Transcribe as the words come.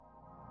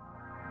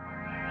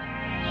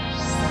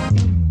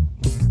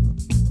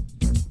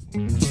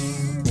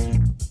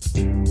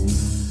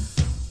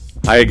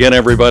Hi again,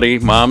 everybody.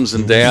 Moms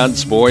and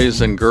dads,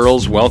 boys and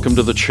girls, welcome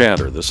to The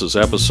Chatter. This is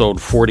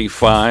episode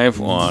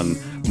 45 on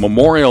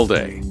Memorial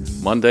Day,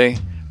 Monday,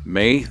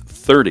 May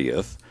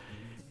 30th,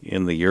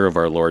 in the year of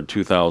our Lord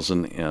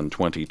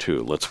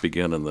 2022. Let's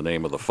begin in the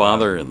name of the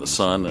Father, and the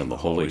Son, and the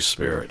Holy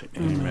Spirit.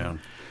 Amen.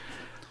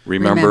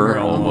 Remember,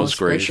 O most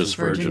gracious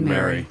Virgin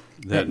Mary,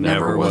 that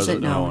never was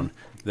it known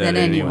that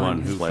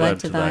anyone who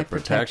fled to thy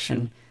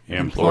protection,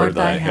 implored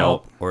thy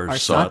help, or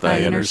sought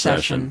thy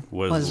intercession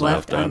was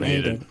left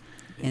unaided.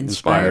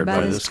 Inspired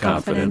by this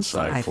confidence,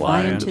 I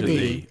fly unto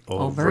thee,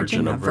 O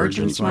Virgin of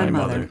Virgins, my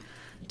Mother.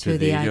 To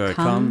thee I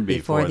come,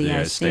 before thee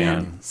I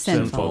stand,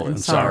 sinful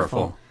and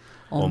sorrowful.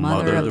 O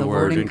Mother of the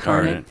Word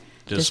incarnate,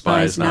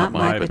 despise not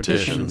my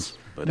petitions,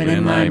 but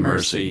in thy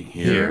mercy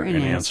hear and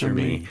answer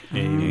me.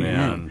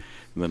 Amen.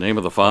 In the name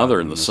of the Father,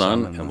 and the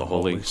Son, and the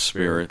Holy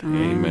Spirit.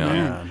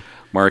 Amen.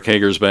 Mark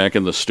Hoeger's back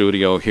in the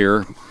studio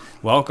here.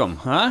 Welcome,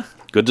 huh?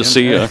 Good to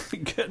see you.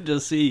 Good to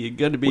see you.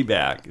 Good to be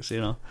back.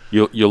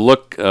 You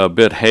look a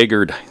bit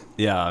haggard.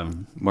 Yeah.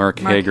 Mark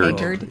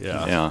Hoeger.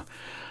 Yeah.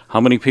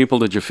 How many people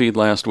did you feed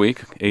last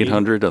week?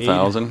 800,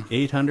 1,000?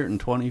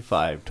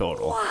 825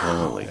 total.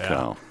 Wow. Holy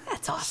cow.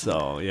 That's awesome.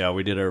 So,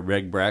 we did our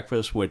reg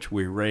breakfast, which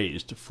we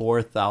raised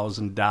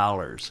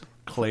 $4,000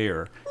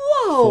 clear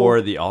for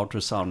the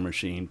ultrasound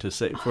machine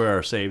for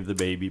our Save the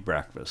Baby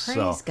breakfast.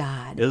 Praise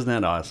God. Isn't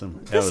that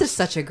awesome? This is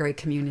such a great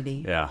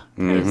community. Yeah.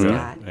 Praise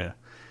God. Yeah.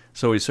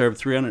 So we served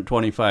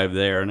 325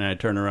 there, and then I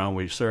turned around,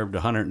 we served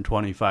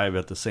 125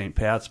 at the St.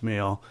 Pat's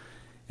meal,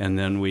 and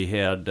then we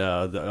had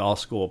the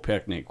all-school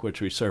picnic,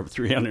 which we served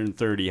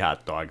 330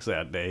 hot dogs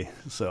that day.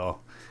 So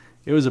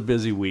it was a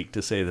busy week,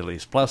 to say the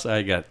least. Plus,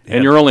 and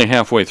you're only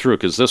halfway through,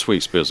 because this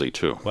week's busy,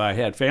 too. Well, I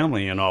had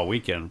family in all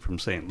weekend from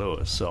St.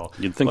 Louis, so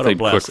you'd think they'd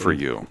cook for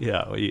you.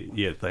 Yeah, well,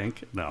 you'd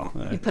think. No.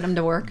 You put them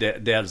to work?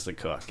 Dad's the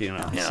cook,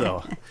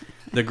 so...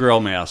 The grill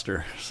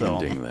master. So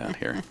I'm digging that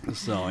here.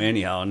 So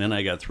anyhow, and then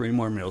I got 3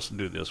 more meals to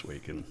do this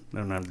week, and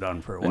then I'm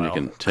done for a while. And you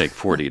can take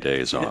 40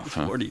 days off.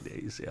 40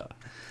 days, yeah.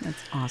 That's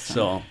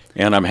awesome.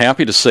 And I'm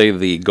happy to say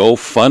the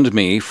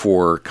GoFundMe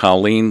for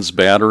Colleen's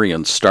battery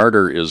and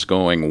starter is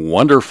going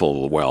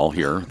wonderful well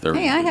here.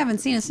 Hey, I haven't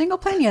seen a single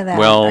penny of that.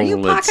 Well, are you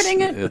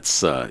pocketing it?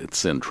 It's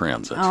in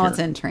transit. Oh, here. It's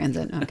in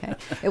transit. Okay.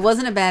 It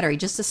wasn't a battery,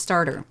 just a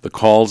starter. The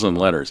calls and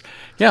letters.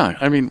 Yeah,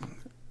 I mean,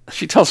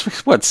 she tells me,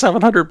 what,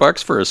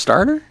 $700 for a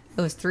starter?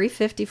 It was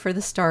 $350 for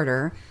the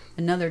starter,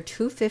 another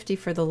 $250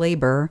 for the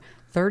labor,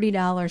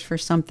 $30 for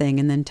something,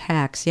 and then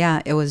tax.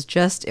 Yeah, it was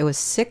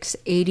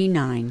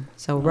 $689.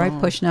 So right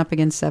pushing up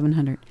against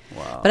 $700.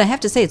 Wow. But I have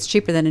to say, it's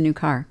cheaper than a new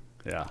car.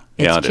 Yeah.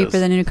 It's cheaper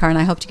than a new car, and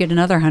I hope to get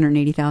another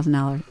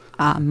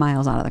 $180,000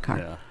 miles out of the car.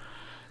 Yeah.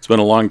 It's been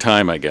a long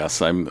time, I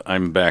guess.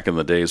 I'm back in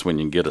the days when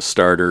you can get a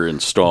starter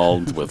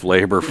installed with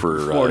labor for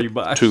 $40,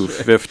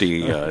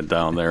 $250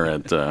 down there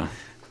at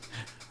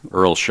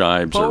Earl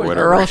Scheib's or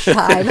whatever. Earl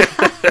Scheib.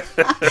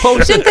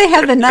 Shouldn't they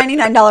have the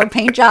 $99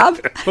 paint job?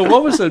 But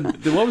what was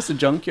the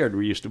junkyard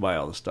we used to buy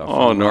all the stuff?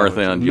 Oh, from? North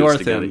End.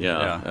 North End,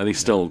 yeah. And they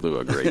still do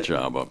a great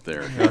job up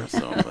there.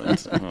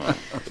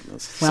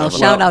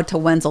 Shout out to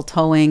Wenzel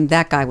Towing.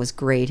 That guy was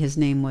great. His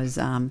name was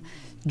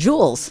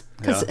Jules,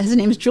 because his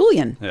name's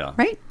Julian,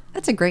 right?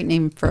 That's a great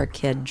name for a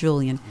kid,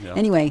 Julian. Yeah.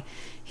 Anyway,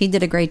 he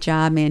did a great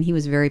job, man. He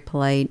was very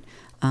polite.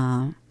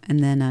 And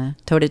then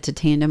towed it to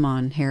Tandem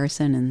on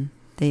Harrison, and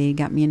they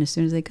got me in as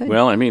soon as they could.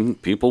 Well, I mean,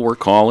 people were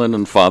calling,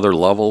 and Father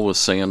Lovell was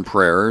saying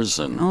prayers.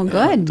 And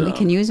good. We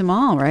can use them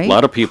all, right? A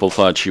lot of people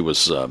thought she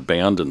was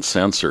banned and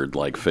censored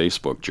like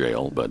Facebook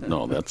jail, but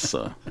no, that's...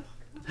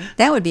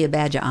 that would be a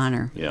badge of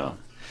honor. Yeah.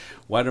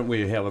 Why don't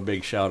we have a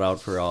big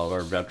shout-out for all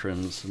our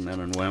veterans, men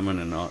and women,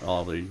 and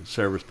all the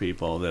service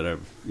people that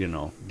have,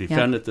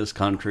 defended this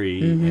country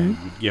and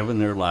given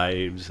their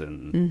lives.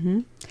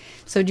 And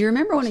So do you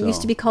remember when it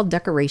used to be called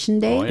Decoration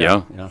Day? Oh,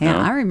 yeah. Yeah,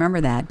 I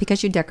remember that,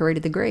 because you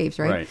decorated the graves,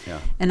 right? Right,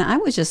 yeah. And I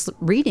was just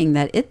reading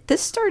that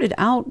this started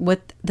out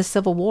with the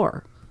Civil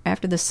War.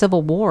 After the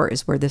Civil War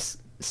is where this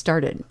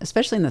started,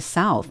 especially in the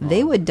South.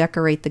 They would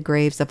decorate the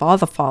graves of all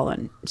the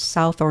fallen,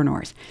 South or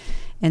North.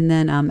 And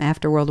then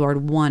after World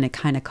War I, it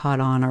kind of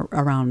caught on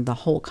around the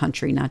whole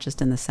country, not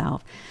just in the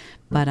South.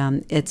 But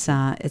it's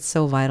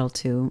so vital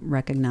to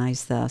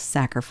recognize the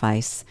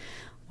sacrifice.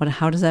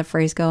 How does that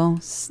phrase go?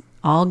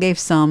 All gave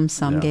some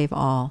gave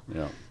all.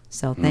 Yeah.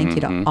 So thank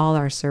you to all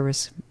our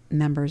service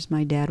members.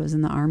 My dad was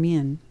in the Army,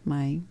 and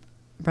my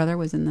brother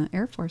was in the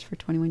Air Force for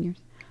 21 years.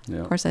 Yeah.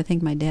 Of course, I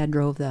think my dad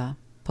drove the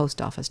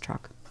post office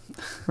truck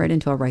right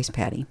into a rice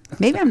paddy.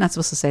 Maybe I'm not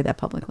supposed to say that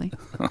publicly.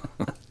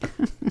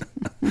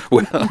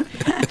 Well,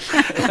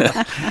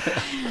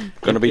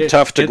 going to be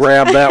tough to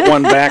grab that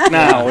one back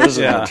now,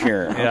 isn't it?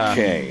 Here, yeah.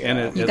 Okay.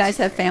 And you guys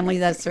have family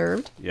that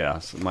served?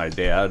 Yes, my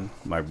dad,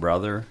 my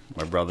brother,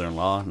 my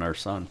brother-in-law, and our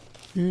son.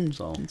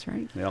 So that's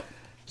right. Yep.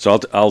 So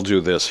I'll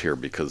do this here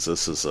because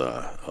this is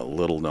a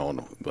little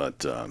known,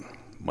 but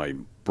my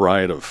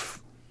bride of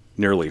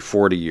nearly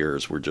 40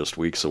 years, we're just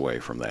weeks away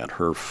from that.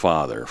 Her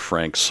father,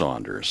 Frank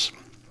Saunders.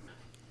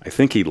 I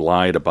think he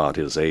lied about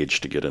his age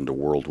to get into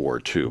World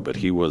War II, but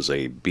he was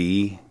a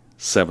B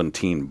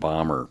B-17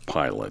 bomber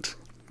pilot,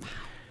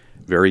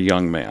 very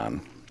young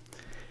man,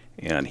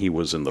 and he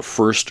was in the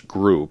first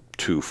group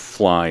to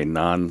fly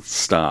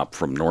non-stop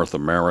from North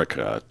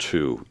America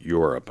to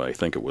Europe. I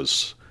think it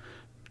was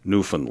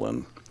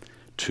Newfoundland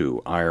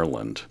to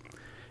Ireland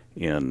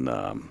in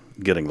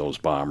getting those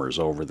bombers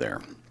over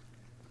there.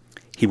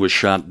 He was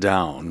shot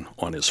down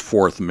on his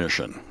fourth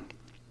mission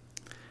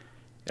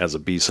as a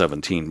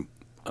B-17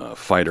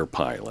 fighter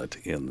pilot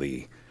in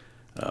the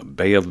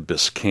Bay of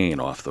Biscayne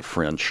off the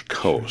French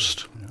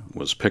coast.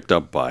 Was picked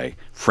up by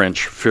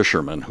French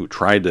fishermen who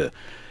tried to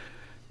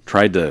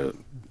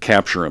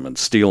capture him and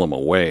steal him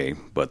away,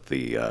 but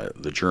the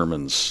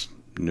Germans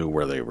knew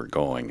where they were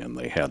going and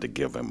they had to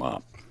give him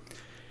up.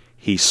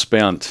 He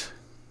spent,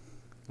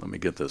 let me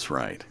get this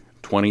right,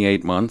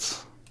 28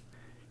 months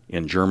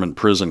in German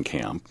prison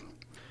camp,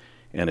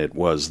 and it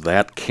was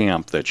that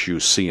camp that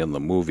you see in the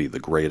movie The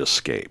Great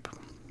Escape.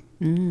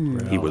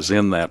 Really? He was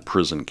in that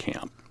prison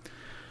camp.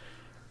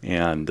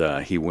 And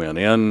he went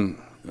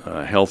in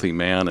a healthy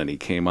man, and he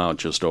came out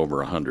just over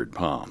 100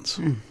 pounds.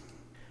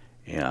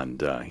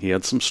 And he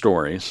had some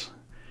stories,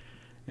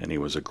 and he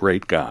was a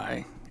great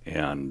guy.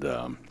 And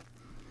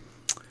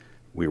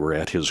we were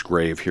at his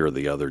grave here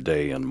the other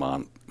day in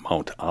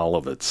Mount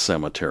Olivet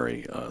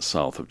Cemetery,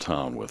 south of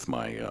town, with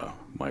my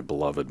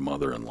beloved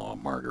mother-in-law,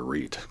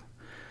 Marguerite,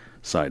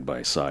 side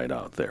by side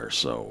out there.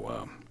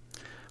 So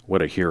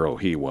what a hero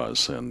he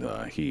was, and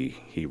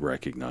he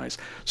recognized.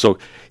 So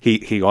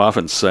he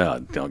often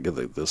said,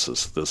 this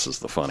is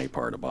the funny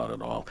part about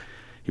it all.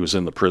 He was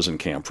in the prison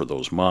camp for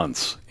those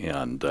months,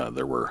 and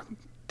there were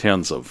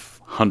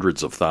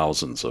hundreds of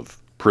thousands of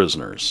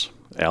prisoners,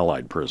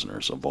 Allied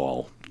prisoners of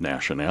all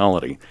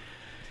nationality,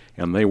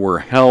 and they were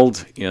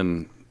held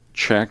in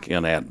check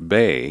and at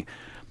bay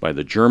by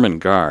the German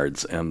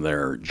guards and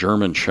their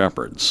German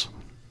shepherds.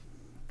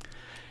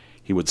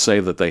 He would say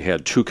that they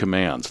had two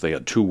commands. They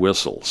had two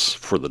whistles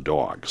for the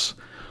dogs.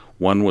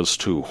 One was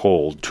to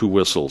hold, two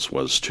whistles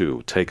was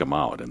to take them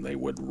out, and they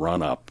would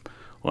run up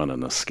on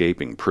an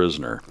escaping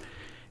prisoner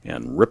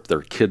and rip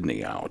their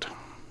kidney out.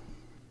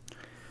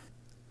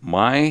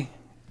 My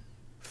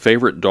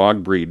favorite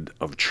dog breed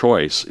of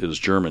choice is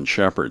German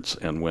Shepherds,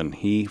 and when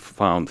he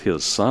found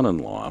his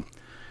son-in-law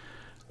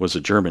was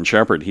a German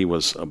Shepherd, he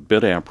was a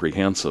bit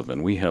apprehensive,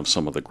 and we have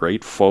some of the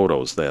great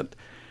photos that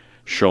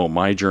show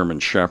my German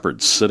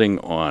Shepherd sitting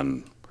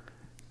on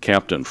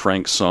Captain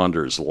Frank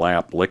Saunders'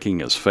 lap, licking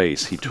his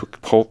face. He took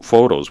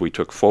photos. We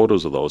took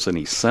photos of those, and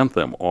he sent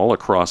them all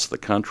across the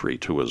country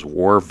to his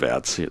war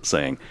vets,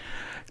 saying,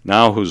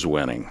 "Now who's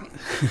winning?"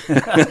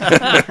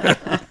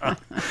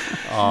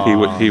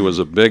 He was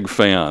a big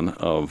fan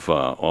of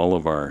all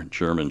of our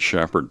German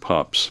Shepherd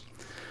pups,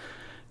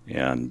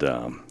 and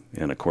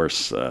of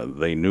course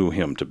they knew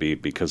him to be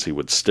because he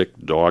would stick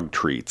dog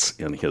treats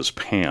in his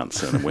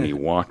pants, and when he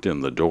walked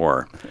in the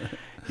door,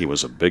 he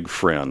was a big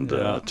friend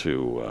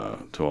to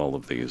all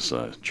of these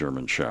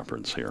German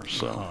Shepherds here.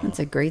 So that's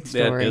a great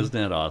story. Isn't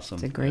that awesome?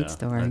 It's a great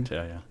story. I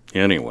tell you.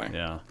 Anyway,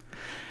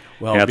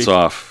 well, hats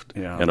off,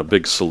 and a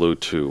big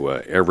salute to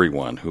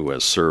everyone who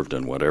has served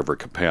in whatever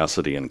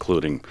capacity,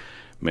 including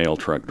mail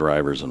truck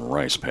drivers and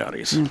rice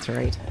paddies. That's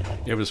right.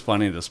 It was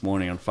funny this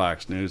morning on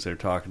Fox News. They're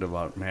talking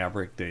about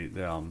Maverick, the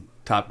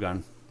Top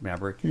Gun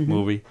Maverick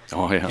movie.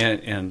 Oh yeah.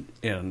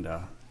 And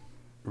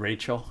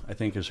Rachel, I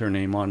think is her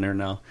name on there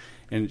now,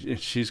 and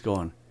she's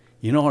going,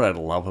 you know what I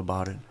love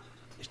about it?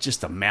 It's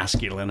just the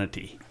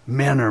masculinity.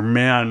 Men are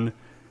men,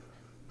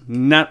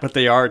 not what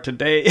they are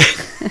today.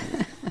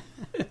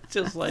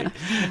 Just like,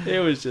 it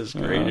was just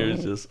great. It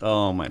was just,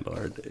 oh my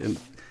Lord.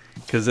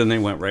 Because then they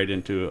went right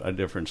into a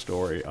different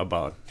story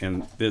about,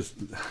 and this,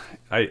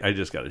 I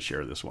just got to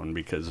share this one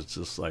because it's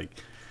just like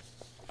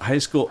a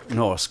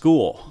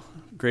school,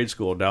 grade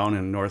school down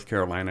in North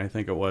Carolina, I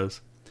think it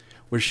was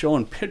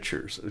showing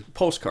pictures,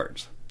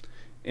 postcards.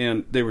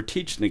 And they were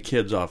teaching the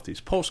kids off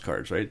these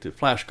postcards, right? The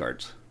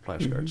flashcards.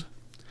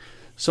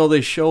 So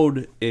they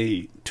showed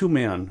two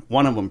men,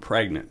 one of them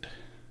pregnant.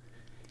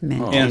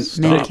 Men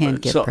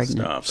can't get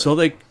pregnant.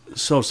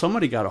 So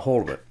somebody got a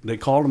hold of it. They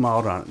called them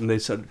out on it, and they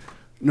said,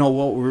 no,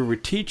 what we were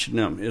teaching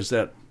them is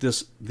that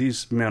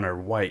these men are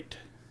white.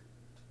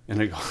 And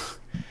they go,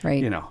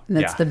 right. And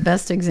that's the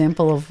best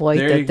example of white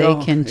that they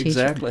can teach.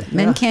 Exactly.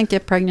 Men can't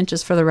get pregnant,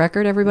 just for the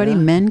record, everybody.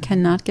 Men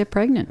cannot get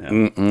pregnant.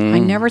 I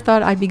never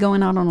thought I'd be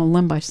going out on a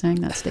limb by saying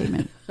that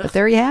statement. But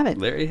there you have it.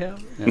 There you have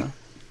it. Yeah.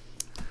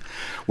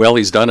 Well,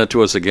 he's done it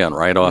to us again,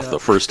 right off the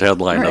first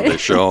headline of the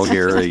show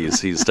here.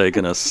 He's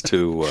taken us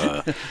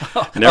to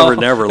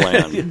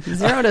Neverland.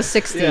 0 to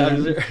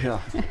 16.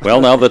 Well,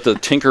 now that the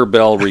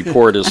Tinkerbell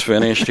report is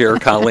finished here,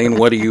 Colleen,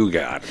 what do you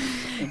got?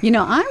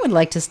 I would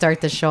like to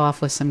start the show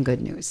off with some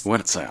good news.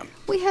 What's that?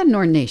 We had an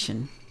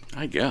ordination.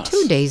 I guess.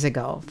 2 days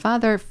ago.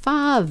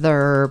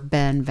 Father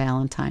Ben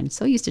Valentine.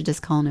 So used to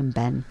just calling him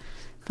Ben.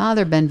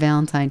 Father Ben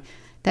Valentine.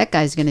 That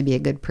guy's going to be a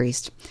good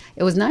priest.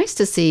 It was nice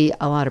to see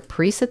a lot of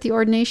priests at the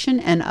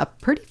ordination and a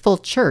pretty full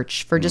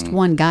church for just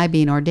one guy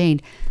being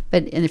ordained.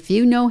 And if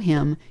you know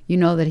him, you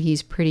know that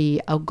he's pretty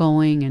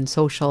outgoing and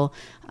social.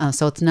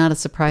 So it's not a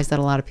surprise that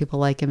a lot of people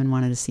like him and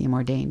wanted to see him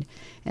ordained.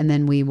 And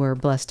then we were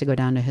blessed to go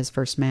down to his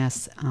first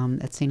Mass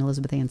at St.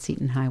 Elizabeth Ann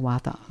Seton,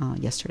 Hiawatha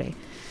yesterday.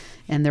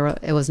 And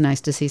it was nice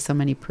to see so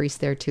many priests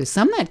there, too.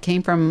 Some that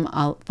came from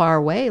far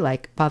away,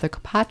 like Father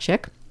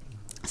Kopacek.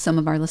 Some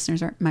of our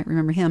listeners might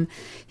remember him.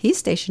 He's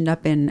stationed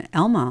up in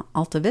Elma,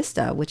 Alta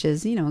Vista, which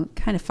is,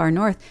 kind of far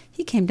north.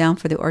 He came down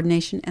for the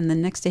ordination, and the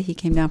next day he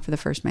came down for the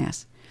first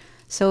Mass.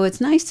 So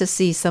it's nice to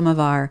see some of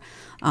our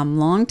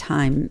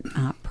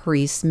longtime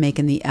priests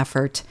making the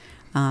effort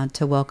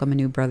to welcome a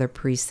new brother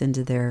priest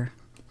into their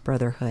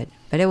brotherhood.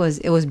 But it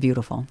was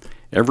beautiful.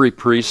 Every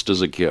priest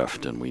is a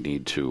gift, and we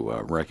need to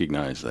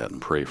recognize that and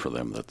pray for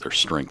them that they're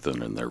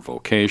strengthened in their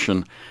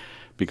vocation,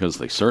 because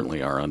they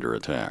certainly are under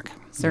attack.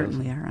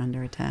 Certainly are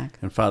under attack.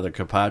 And Father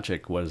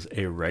Kopacek was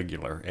a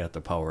regular at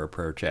the Power of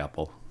Prayer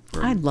Chapel.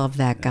 I love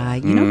that guy.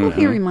 You know who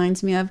he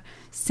reminds me of?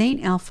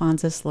 St.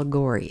 Alphonsus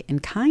Liguori,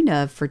 and kind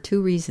of for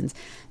two reasons.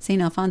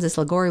 St. Alphonsus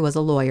Liguori was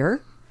a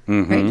lawyer.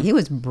 Right? He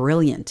was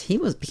brilliant. He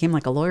became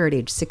like a lawyer at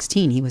age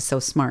 16. He was so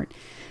smart.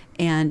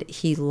 And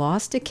he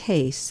lost a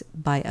case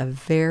by a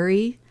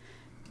very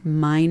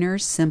minor,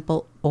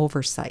 simple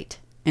oversight.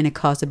 And it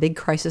caused a big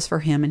crisis for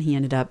him, and he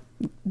ended up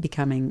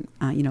becoming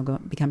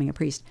a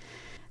priest.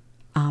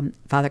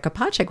 Father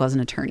Kopacek was an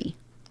attorney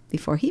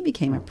before he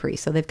became a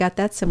priest, so they've got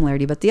that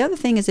similarity. But the other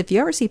thing is, if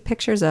you ever see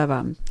pictures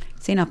of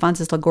St.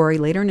 Alphonsus Liguori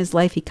later in his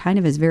life, he kind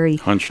of is very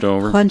hunched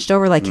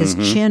over, like his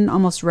chin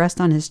almost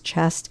rests on his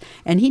chest.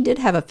 And he did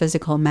have a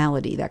physical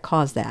malady that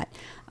caused that.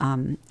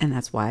 And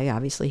that's why,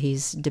 obviously,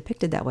 he's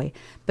depicted that way.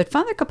 But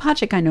Father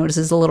Kopacek, I notice,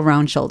 is a little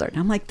round-shouldered.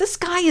 I'm like, this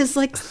guy is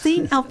like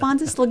St.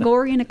 Alphonsus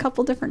Liguori in a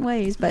couple different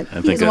ways. But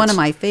he's one of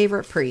my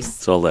favorite priests.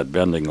 It's all that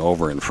bending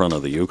over in front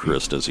of the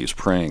Eucharist as he's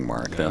praying,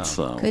 Mark. Yeah. That's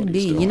could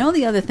be.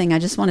 The other thing, I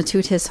just want to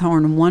toot his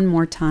horn one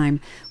more time.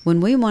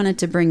 When we wanted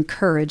to bring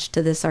courage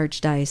to this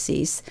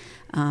archdiocese,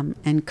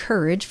 and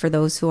courage, for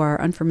those who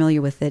are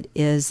unfamiliar with it,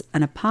 is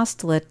an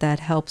apostolate that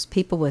helps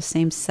people with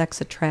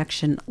same-sex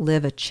attraction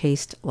live a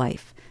chaste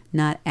life,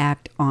 not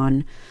act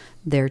on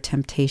their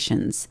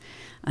temptations.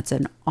 It's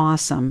an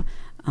awesome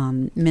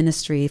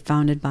ministry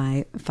founded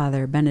by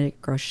Father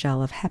Benedict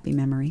Groeschel of happy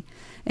memory.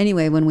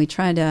 Anyway, when we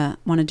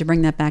wanted to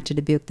bring that back to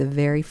Dubuque, the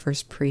very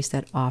first priest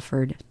that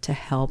offered to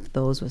help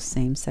those with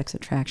same-sex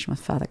attraction was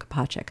Father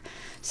Kopacek.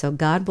 So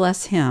God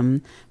bless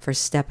him for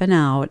stepping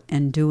out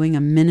and doing a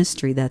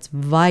ministry that's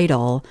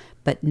vital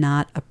but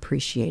not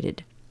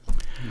appreciated.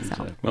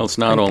 So, well, it's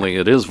not only,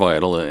 it is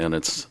vital, and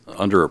it's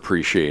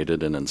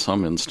underappreciated, and in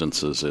some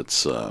instances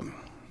it's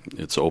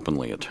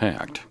openly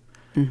attacked.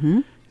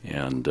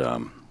 And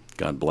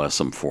God bless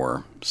him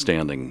for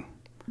standing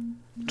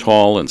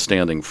tall and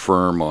standing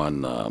firm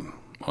on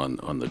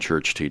the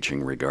church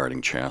teaching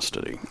regarding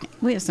chastity.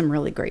 We have some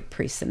really great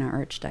priests in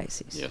our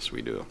archdiocese. Yes,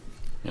 we do.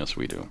 Yes,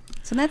 we do.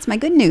 So that's my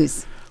good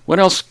news. What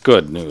else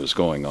good news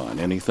going on?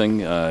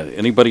 Anything?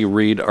 Anybody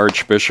read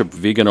Archbishop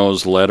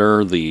Vigano's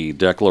letter, the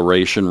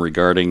declaration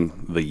regarding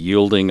the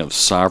yielding of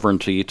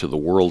sovereignty to the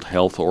World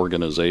Health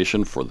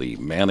Organization for the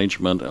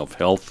management of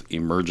health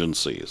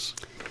emergencies?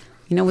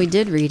 We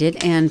did read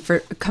it, and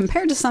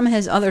compared to some of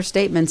his other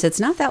statements, it's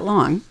not that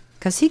long,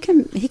 because he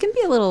can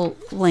be a little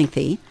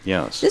lengthy.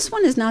 Yes. This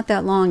one is not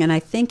that long, and I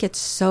think it's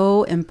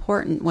so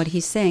important what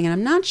he's saying, and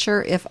I'm not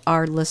sure if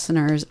our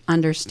listeners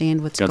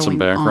understand what's going on. Got some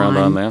background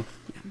on that?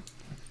 Yeah.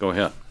 Go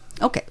ahead.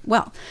 Okay,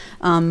 well,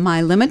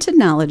 my limited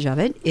knowledge of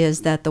it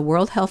is that the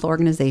World Health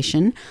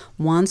Organization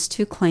wants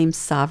to claim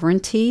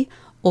sovereignty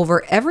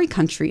over every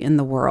country in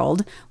the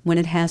world when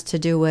it has to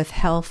do with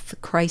health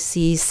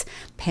crises,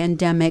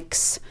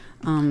 pandemics,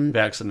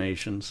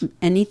 vaccinations,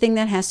 anything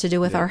that has to do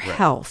with our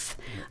health,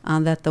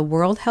 that the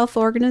World Health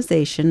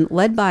Organization,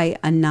 led by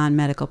a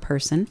non-medical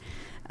person,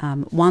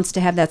 wants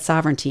to have that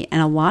sovereignty.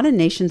 And a lot of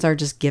nations are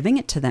just giving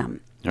it to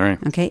them. All right.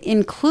 Okay,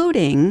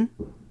 including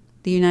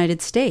the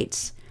United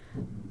States.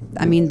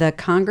 I mean, the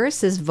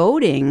Congress is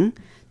voting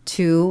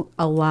to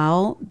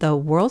allow the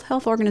World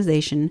Health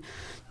Organization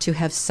to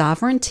have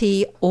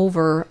sovereignty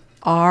over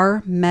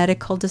our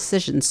medical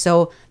decisions.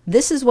 So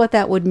this is what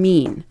that would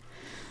mean.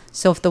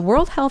 So if the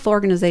World Health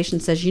Organization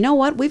says, you know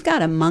what, we've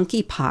got a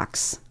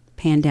monkeypox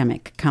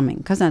pandemic coming,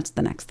 because that's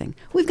the next thing.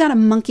 We've got a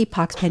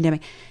monkeypox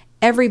pandemic.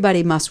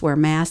 Everybody must wear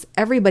masks.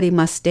 Everybody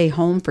must stay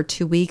home for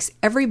 2 weeks.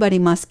 Everybody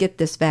must get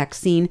this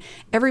vaccine.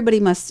 Everybody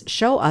must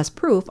show us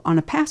proof on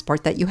a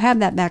passport that you have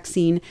that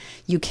vaccine.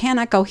 You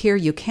cannot go here.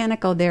 You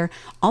cannot go there.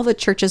 All the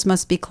churches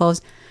must be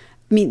closed.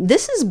 I mean,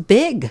 this is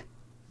big.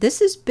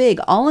 This is big,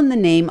 all in the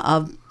name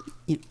of,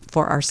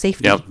 for our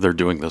safety. Yeah, they're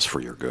doing this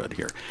for your good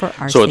here. For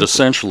our so safety. It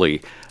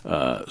essentially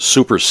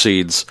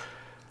supersedes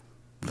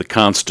the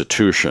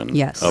Constitution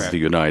of the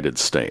United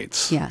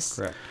States. Yes.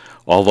 Correct.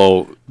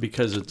 Although,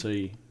 because it's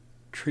a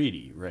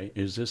treaty, right?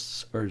 Is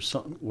this, or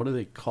something, what are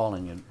they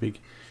calling it?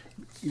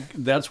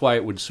 That's why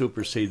it would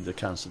supersede the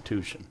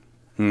Constitution.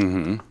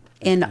 Mm-hmm.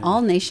 And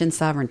all nation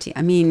sovereignty.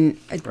 I mean,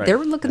 they're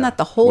looking at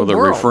the whole world. Well,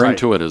 they're referring right.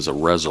 to it as a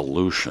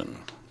resolution.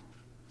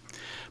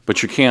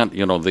 But you can't,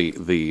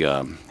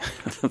 the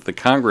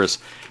Congress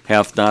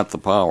hath not the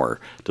power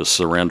to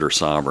surrender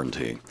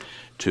sovereignty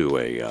to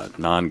a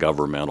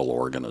non-governmental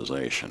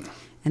organization.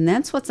 And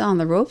that's what's on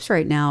the ropes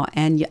right now.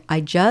 And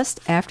I just,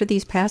 after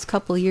these past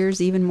couple of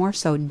years, even more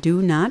so,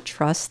 do not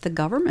trust the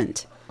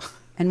government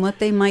and what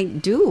they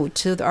might do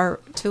to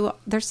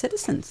their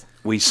citizens.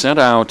 We sent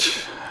out,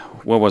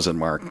 what was it,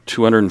 Mark,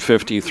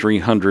 250,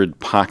 300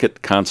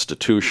 pocket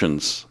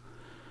constitutions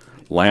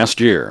last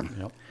year.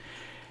 Yep.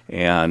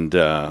 And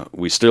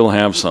we still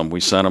have some. We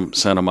sent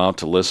them out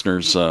to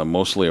listeners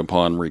mostly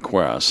upon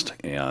request.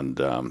 And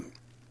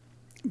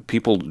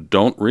people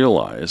don't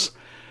realize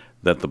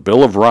that the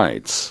Bill of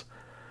Rights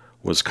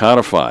was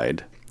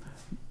codified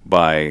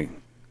by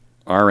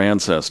our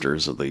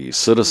ancestors, the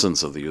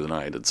citizens of the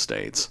United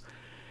States.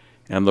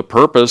 And the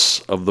purpose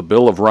of the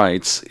Bill of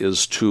Rights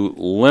is to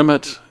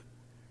limit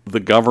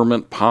the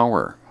government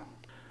power.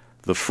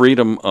 The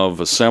freedom of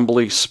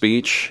assembly,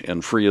 speech,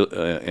 and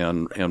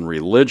and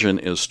religion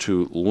is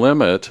to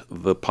limit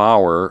the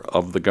power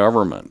of the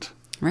government.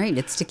 Right,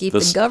 it's to keep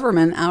the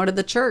government out of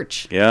the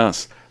church.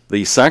 Yes.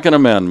 The Second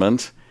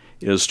Amendment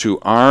is to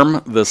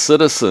arm the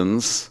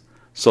citizens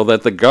so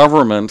that the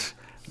government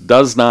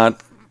does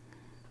not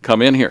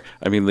come in here.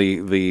 I mean,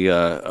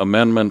 the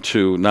amendment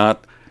to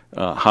not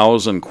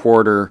house and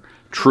quarter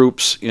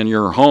troops in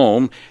your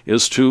home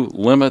is to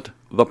limit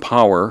the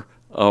power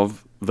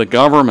of the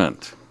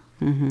government.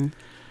 Mm-hmm.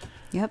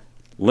 Yep.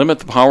 Limit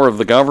the power of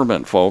the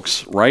government,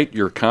 folks. Write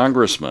your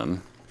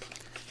congressmen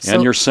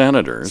and your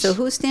senators. So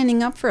who's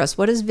standing up for us?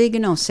 What does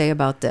Vigano say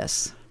about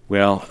this?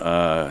 Well,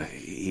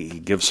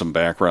 he gives some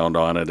background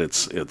on it.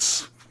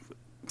 It's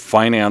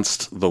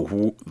financed, the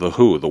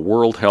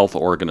World Health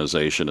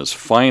Organization is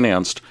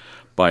financed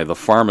by the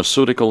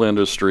pharmaceutical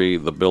industry,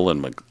 the Bill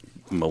and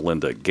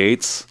Melinda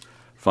Gates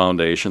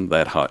Foundation,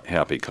 that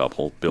happy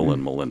couple, Bill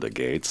and Melinda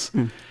Gates.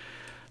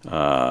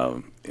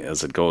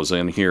 As it goes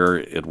in here,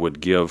 it would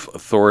give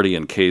authority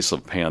in case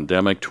of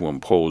pandemic to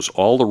impose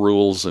all the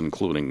rules,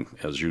 including,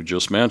 as you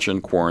just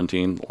mentioned,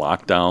 quarantine,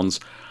 lockdowns,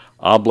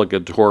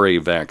 obligatory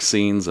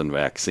vaccines and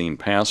vaccine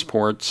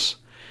passports,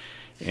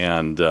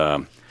 and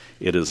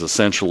it is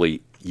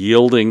essentially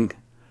yielding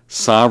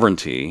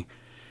sovereignty,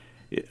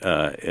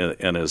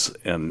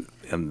 and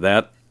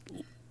that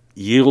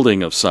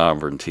yielding of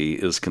sovereignty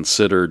is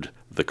considered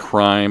the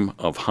crime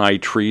of high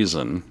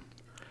treason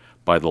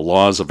by the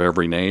laws of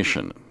every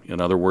nation. In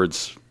other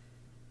words,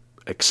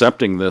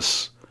 accepting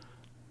this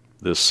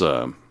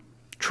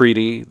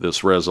treaty,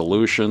 this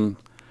resolution,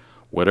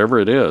 whatever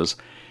it is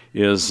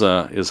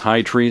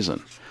high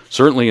treason.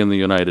 Certainly in the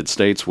United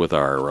States with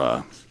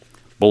our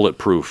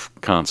bulletproof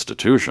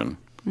Constitution,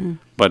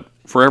 but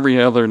for every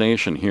other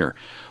nation here,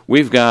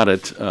 we've got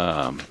it.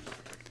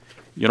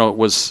 It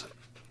was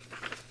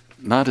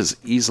not as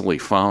easily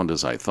found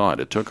as I thought.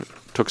 It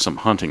took some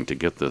hunting to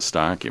get this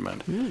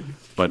document,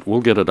 but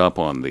we'll get it up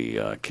on the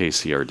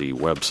KCRD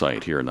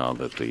website here now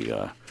that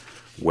the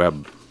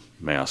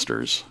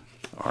webmasters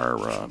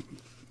are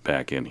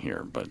back in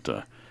here.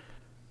 But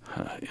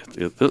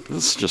this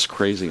is just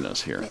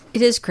craziness here.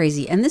 It is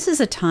crazy. And this is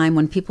a time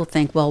when people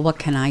think, well, what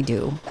can I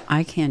do?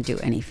 I can't do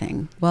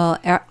anything. Well,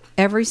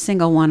 every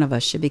single one of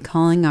us should be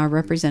calling our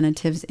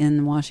representatives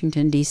in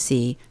Washington,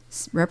 D.C.,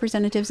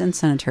 representatives and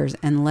senators,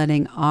 and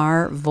letting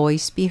our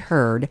voice be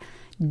heard.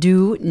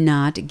 Do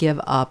not give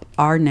up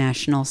our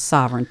national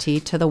sovereignty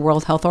to the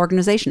World Health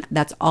Organization.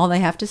 That's all they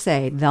have to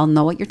say. They'll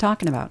know what you're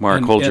talking about.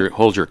 Mark,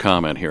 hold your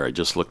comment here. I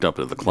just looked up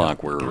at the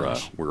clock.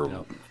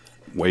 We're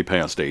way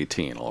past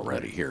 18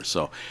 already here.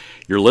 So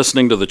you're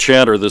listening to The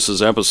Chatter. This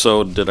is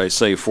episode, did I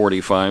say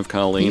 45,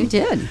 Colleen? You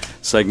did.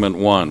 Segment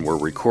 1. We're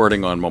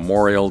recording on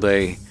Memorial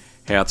Day.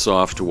 Hats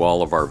off to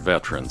all of our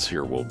veterans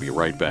here. We'll be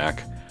right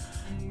back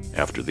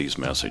after these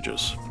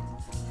messages.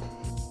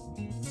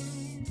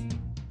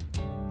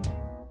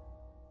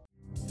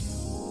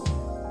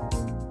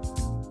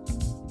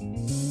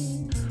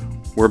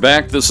 We're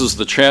back. This is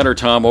The Chatter.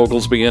 Tom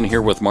Oglesby in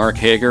here with Mark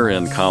Hoeger,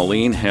 and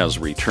Colleen has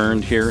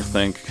returned here.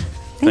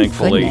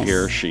 Thankfully goodness.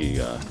 Here she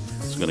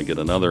is going to get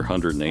another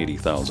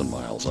 180,000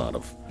 miles out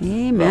of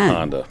Amen. the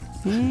Honda.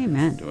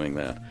 Amen. Doing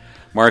that.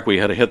 Mark, we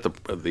had to hit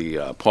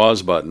the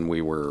pause button.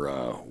 We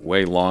were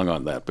way long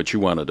on that, but you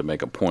wanted to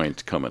make a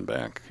point coming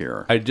back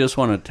here. I just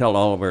want to tell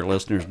all of our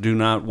listeners, do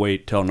not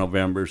wait till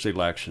November's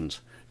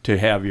elections to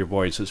have your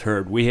voices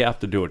heard. We have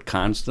to do it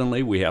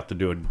constantly. We have to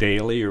do it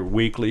daily or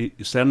weekly.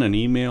 Send an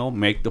email,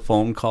 make the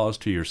phone calls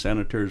to your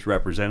senators,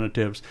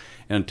 representatives,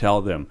 and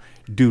tell them,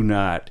 do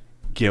not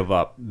give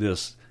up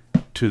this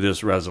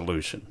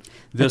resolution.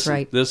 That's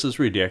right. This is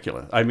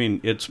ridiculous. I mean,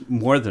 it's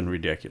more than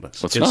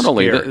ridiculous. It's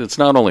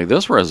not only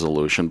this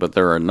resolution, but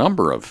there are a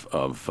number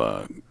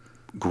of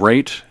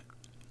great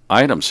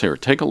items here.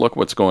 Take a look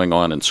what's going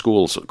on in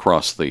schools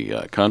across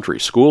the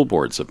country. School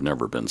boards have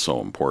never been so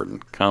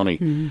important.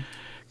 County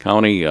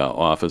county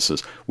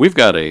offices. We've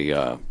got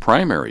a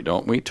primary,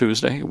 don't we,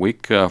 Tuesday, a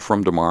week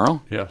from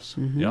tomorrow? Yes.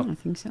 I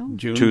think so.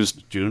 June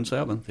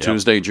 7th. Yep.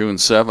 Tuesday, June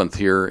 7th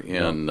here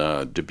in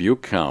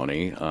Dubuque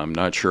County. I'm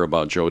not sure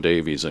about Joe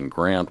Davies and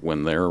Grant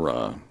when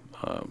their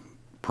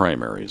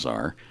primaries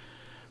are,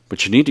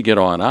 but you need to get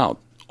on out.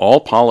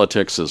 All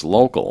politics is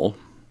local,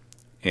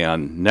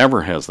 and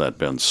never has that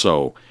been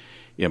so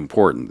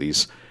important.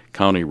 These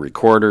county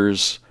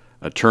recorders,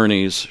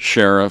 attorneys,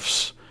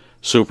 sheriffs,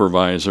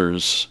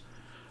 supervisors,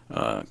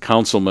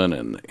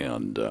 councilmen,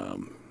 and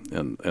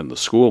the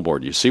school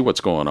board. You see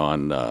what's going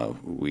on.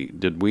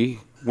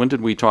 When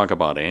did we talk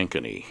about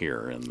Ankeny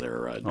here in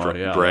their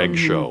drag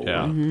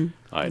show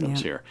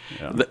items here?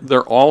 Yeah.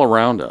 They're all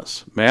around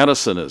us.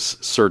 Madison is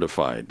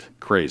certified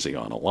crazy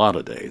on a lot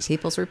of days.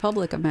 People's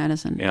Republic of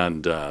Madison.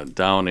 And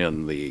down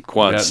in the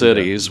Quad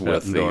Cities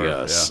with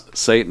the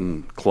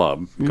Satan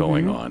Club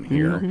going on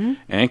here,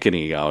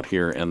 Ankeny out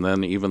here, and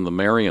then even the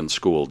Marion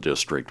School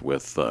District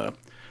with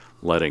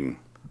letting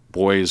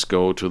boys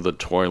go to the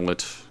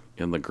toilet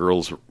in the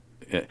girls'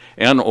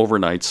 and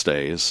overnight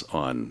stays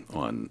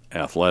on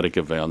athletic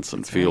events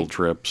and field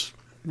trips.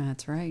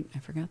 That's right. I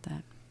forgot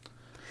that.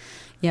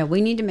 Yeah,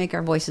 we need to make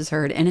our voices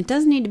heard. And it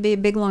doesn't need to be a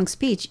big, long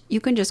speech. You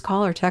can just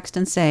call or text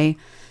and say,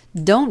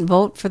 don't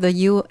vote for the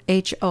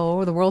WHO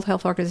or the World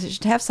Health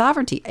Organization to have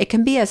sovereignty. It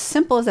can be as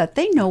simple as that.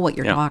 They know what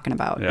you're talking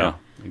about. Yeah,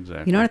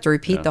 exactly. You don't have to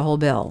repeat the whole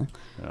bill.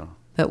 Yeah.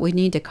 But we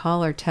need to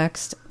call or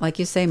text, like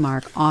you say,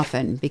 Mark,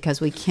 often, because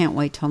we can't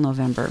wait till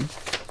November.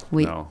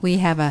 We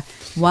have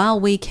while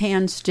we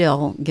can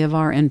still give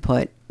our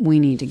input, we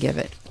need to give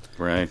it.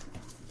 Right.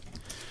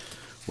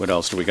 What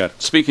else do we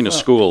got? Speaking of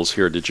schools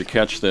here, did you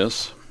catch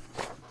this?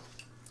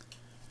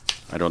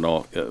 I don't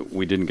know.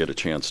 We didn't get a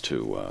chance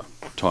to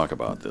talk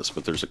about this,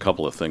 but there's a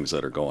couple of things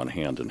that are going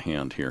hand in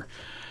hand here.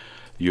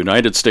 The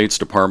United States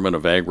Department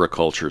of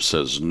Agriculture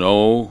says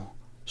no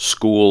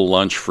school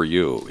lunch for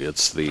you.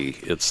 It's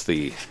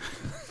the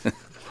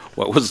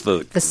what was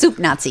the soup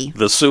Nazi?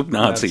 The soup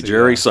Nazi,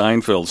 Jerry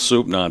Seinfeld's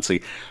soup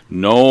Nazi.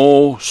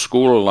 No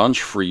school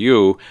lunch for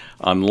you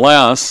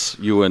unless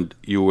you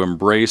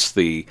embrace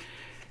the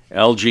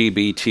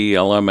LGBT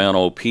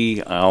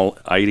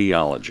LMNOP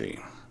ideology.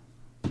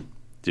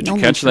 Did you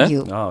catch that?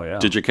 Oh, yeah.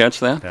 Did you catch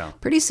that? Yeah.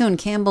 Pretty soon,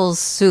 Campbell's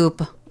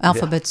soup,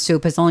 alphabet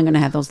soup, is only going to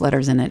have those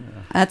letters in it.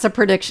 Yeah. That's a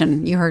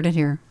prediction. You heard it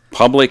here.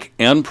 Public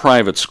and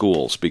private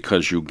schools,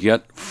 because you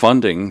get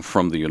funding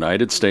from the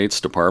United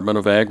States Department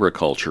of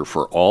Agriculture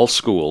for all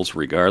schools,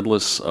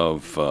 regardless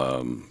of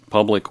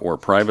public or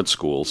private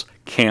schools,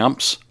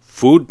 camps,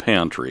 food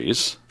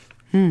pantries,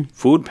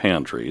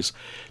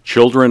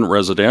 children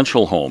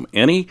residential home,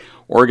 any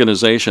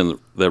organization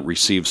that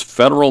receives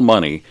federal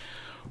money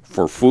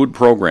for food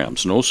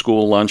programs, no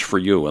school lunch for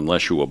you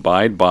unless you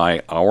abide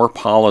by our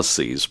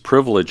policies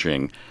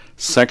privileging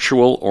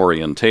sexual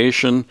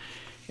orientation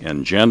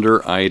and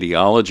gender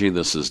ideology.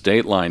 This is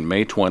Dateline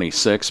May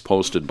 26,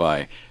 posted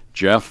by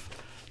Jeff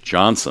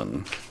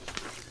Johnson.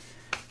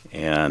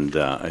 And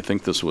I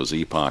think this was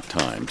Epoch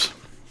Times.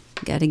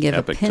 Got to give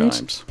Epic a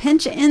Times.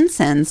 pinch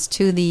incense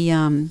to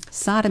the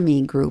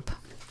sodomy group.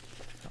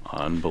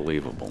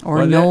 Unbelievable.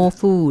 Or no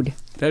food.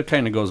 That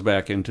kind of goes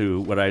back into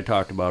what I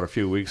talked about a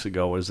few weeks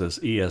ago, is this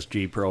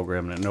ESG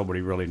program that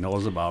nobody really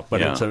knows about.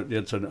 But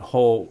it's a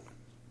whole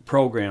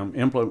program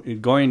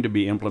going to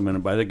be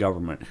implemented by the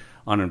government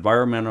on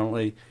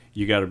environmentally.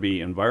 You got to be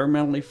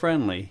environmentally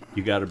friendly.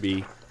 You got to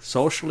be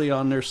socially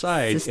on their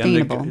side.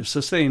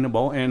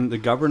 Sustainable. And the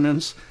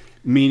governance,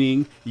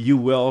 meaning you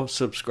will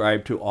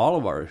subscribe to all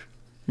of our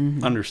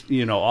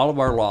all of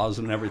our laws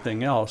and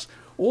everything else,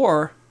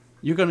 or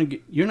you're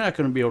not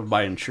going to be able to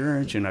buy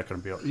insurance. You're not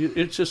going to be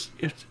able.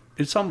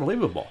 It's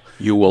unbelievable.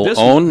 You will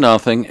own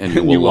nothing, and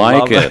you will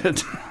like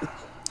it.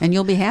 And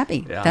you'll be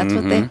happy. Yeah.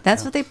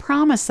 That's what they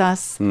promise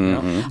us.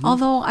 Mm-hmm.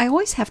 Although I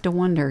always have to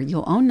wonder,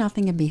 you'll own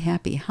nothing and be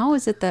happy. How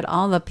is it that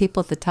all the people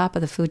at the top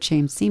of the food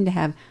chain seem to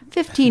have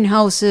 15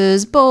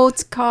 houses,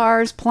 boats,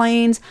 cars,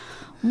 planes?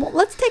 Well,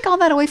 let's take all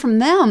that away from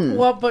them.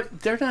 Well,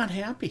 but they're not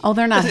happy. Oh,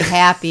 they're not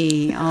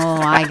happy. Oh,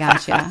 I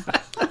gotcha.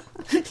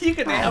 You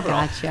can have it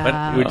all,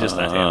 but we're just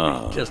not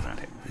happy. Just not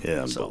happy.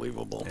 Yeah,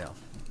 unbelievable. Yeah.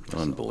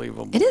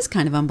 Unbelievable. It is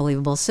kind of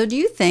unbelievable. So do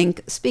you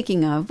think,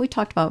 speaking of, we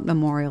talked about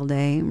Memorial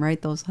Day,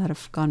 right? Those that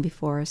have gone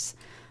before us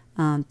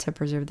to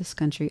preserve this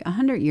country.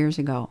 100 years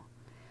ago,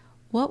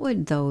 what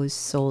would those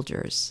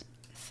soldiers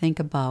think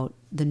about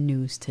the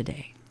news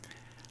today?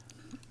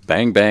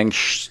 Bang, bang,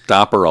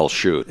 stop or I'll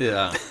shoot.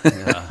 Yeah,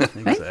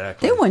 exactly. Right?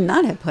 They would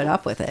not have put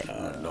up with it.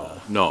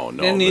 No.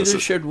 And neither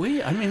should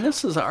we. I mean,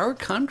 this is our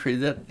country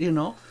that,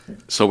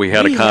 So we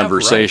had a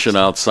conversation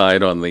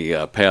outside on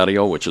the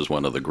patio, which is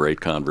one of the great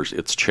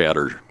It's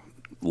Chatter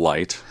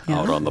Light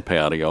out on the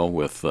patio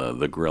with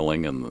the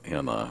grilling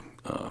and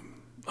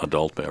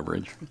adult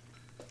beverage.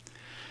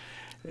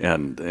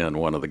 And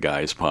one of the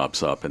guys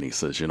pops up and he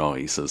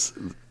says,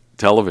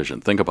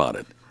 television, think about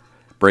it.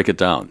 Break it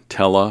down.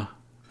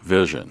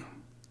 Television.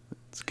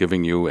 It's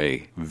giving you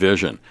a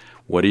vision.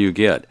 What do you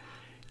get?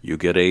 You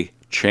get a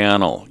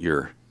channel.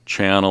 You're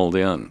channeled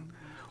in.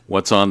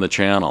 What's on the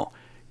channel?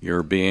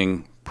 You're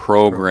being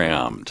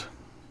programmed.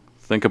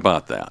 Think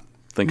about that.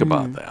 Think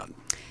about that.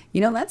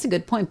 That's a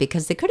good point,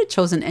 because they could have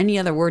chosen any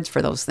other words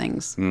for those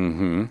things,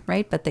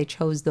 right? But they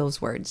chose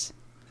those words.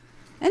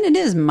 And it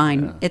is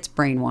it's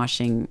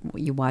brainwashing.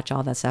 You watch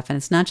all that stuff, and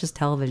it's not just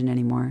television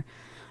anymore.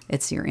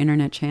 It's your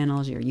internet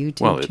channels, your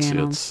YouTube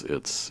channels. Well,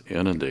 it's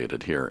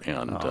inundated here,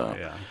 and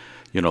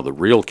the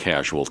real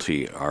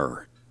casualty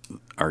are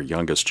our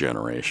youngest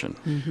generation.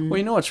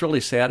 Well, what's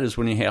really sad is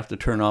when you have to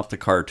turn off the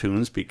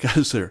cartoons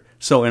because they're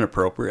so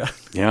inappropriate.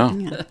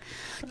 Yeah.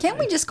 Can't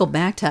we just go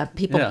back to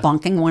people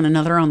bonking one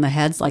another on the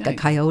heads like a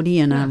coyote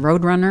and a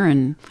roadrunner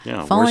and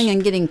falling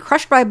and getting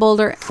crushed by a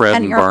boulder?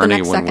 Fred and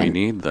Barney when we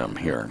need them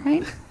here.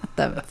 Right?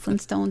 The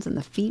Flintstones and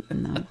the feet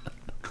and the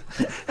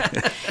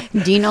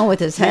Dino with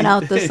his head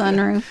out the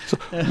sunroof.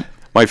 So,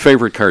 my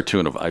favorite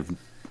cartoon I've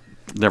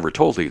never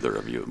told either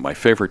of you, my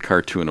favorite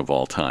cartoon of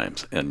all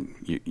times, and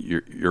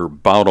you're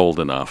about old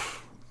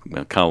enough,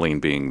 Colleen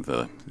being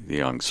the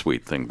young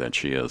sweet thing that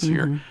she is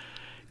here,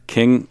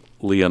 King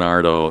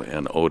Leonardo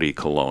and Odie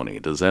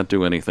Coloni. Does that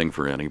do anything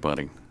for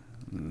anybody?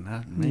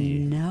 Not me.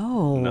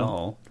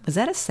 No. Was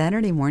that a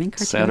Saturday morning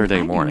cartoon?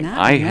 Saturday morning.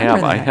 I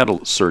had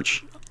to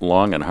search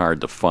long and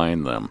hard to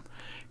find them.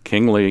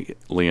 King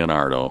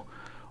Leonardo,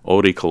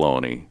 Odie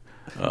Coloni,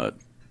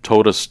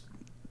 Totus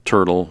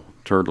Turtle,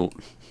 Tutor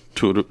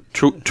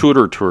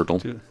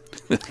Turtle.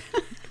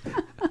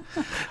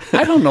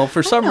 I don't know.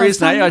 For some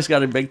reason, I always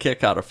got a big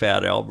kick out of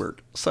Fat Albert.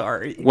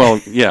 Sorry.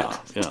 Well, yeah,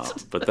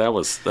 but that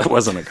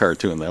wasn't a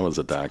cartoon. That was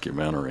a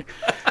documentary.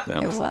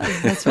 It was.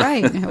 That's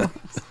right. It was.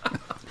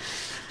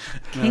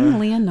 King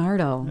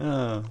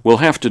Leonardo. We'll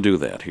have to do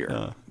that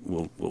here.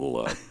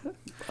 We'll.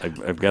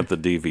 I've got the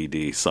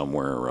DVD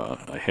somewhere.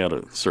 I had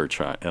to search,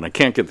 and I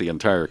can't get the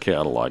entire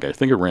catalog. I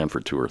think it ran for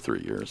 2 or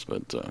 3 years,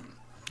 but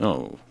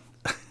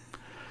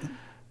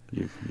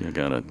you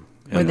got it.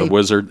 And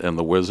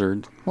the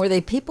wizard. Were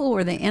they people?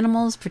 Were they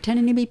animals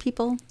pretending to be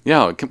people?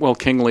 Yeah. Well,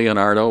 King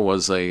Leonardo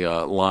was a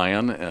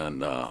lion,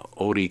 and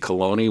Odie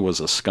Coloni was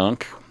a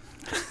skunk.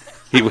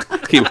 He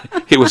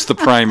was the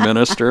prime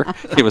minister.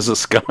 He was a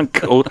skunk.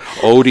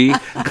 Odie,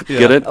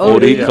 get it?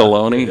 Odie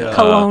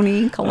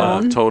Coloni.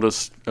 Cologne.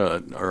 Totus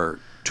or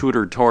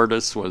Tutor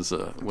Tortoise was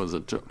a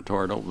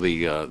turtle.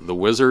 The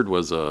wizard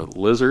was a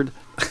lizard.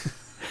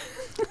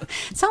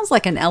 It sounds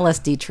like an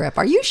LSD trip.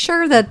 Are you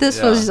sure that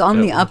this was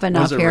on the up and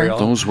up here?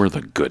 Those were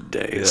the good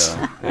days.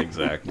 Yeah,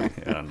 exactly.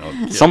 Yeah,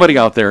 no, somebody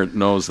out there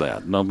knows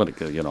that. Nobody,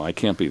 I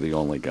can't be the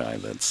only guy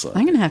that's.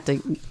 I'm going to have to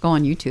go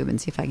on YouTube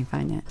and see if I can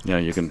find it. Yeah,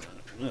 you can.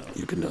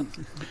 You can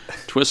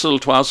twistle,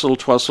 twassle,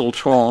 twassle,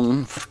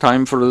 tron.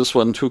 Time for this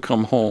one to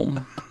come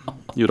home.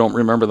 You don't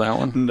remember that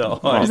one? No.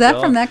 Was that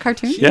from that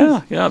cartoon?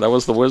 Yeah, that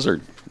was the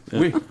wizard.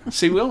 We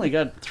only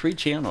got 3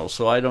 channels,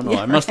 so I don't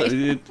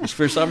know.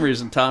 For some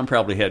reason, Tom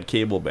probably had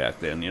cable back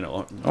then.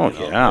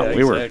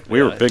 We were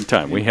big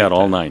time. We had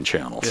all 9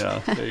 channels.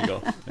 Yeah, there you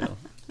go. Yeah.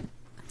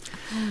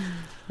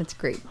 That's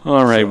great.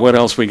 All right, what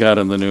else we got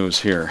in the news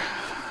here?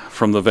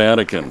 From the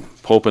Vatican,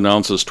 Pope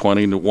announces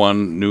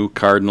 21 new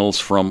cardinals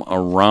from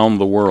around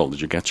the world.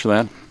 Did you catch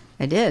that?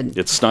 I did.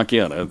 It snuck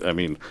in. I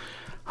mean,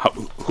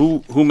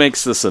 who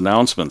makes this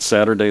announcement?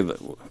 Saturday?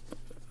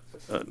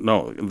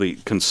 The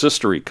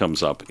consistory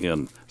comes up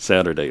in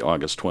Saturday,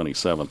 August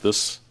 27th.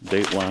 This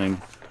date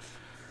line,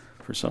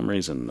 for some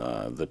reason,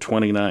 the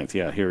 29th.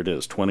 Yeah, here it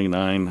is,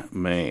 29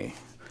 May.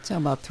 So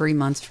about 3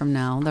 months from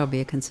now, there'll be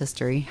a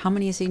consistory. How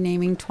many is he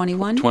naming?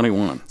 21?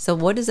 21. So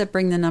what does it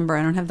bring the number?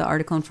 I don't have the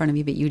article in front of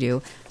me, but you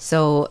do.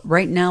 So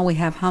right now we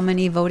have how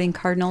many voting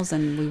cardinals?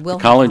 And we will.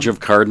 The College of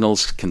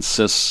Cardinals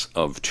consists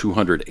of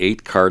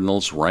 208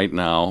 cardinals. Right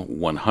now,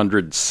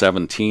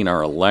 117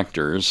 are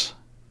electors.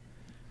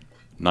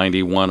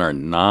 91 are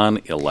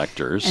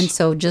non-electors. And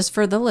so just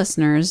for the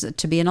listeners,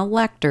 to be an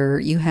elector,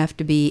 you have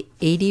to be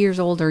 80 years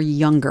old or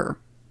younger.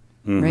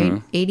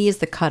 Right? 80 is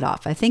the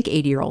cutoff. I think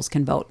 80-year-olds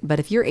can vote. But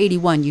if you're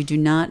 81, you do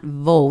not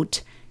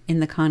vote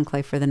in the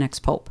conclave for the next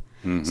pope.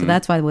 So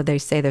that's why they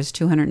say there's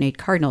 208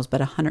 cardinals,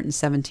 but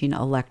 117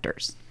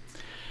 electors.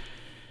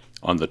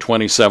 On the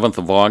 27th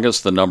of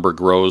August, the number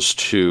grows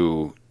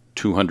to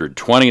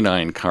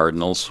 229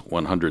 cardinals.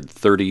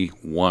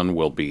 131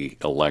 will be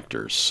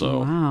electors.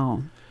 So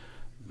wow.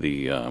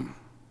 The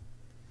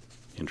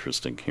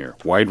interesting here.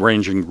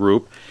 Wide-ranging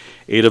group.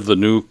 8 of the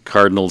new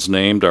cardinals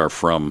named are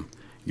from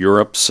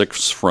Europe,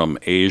 6 from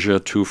Asia,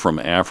 2 from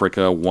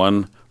Africa,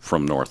 1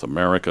 from North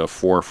America,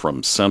 4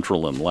 from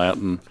Central and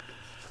Latin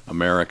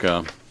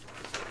America.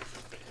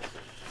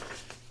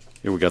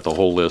 Here we got the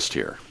whole list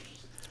here.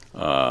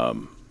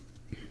 So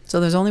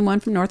there's only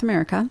 1 from North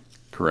America.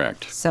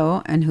 Correct.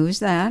 So, and who's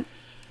that?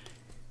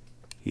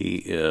 He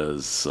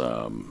is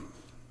the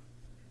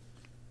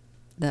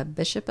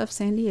Bishop of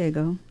San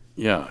Diego.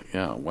 Yeah.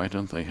 Why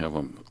don't they have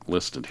him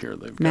listed here?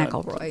 They've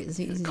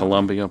McElroy. Got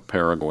Colombia,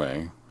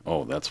 Paraguay.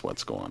 Oh, that's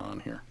what's going on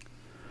here.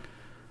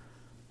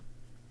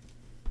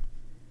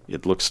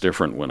 It looks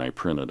different when I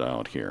print it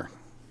out here.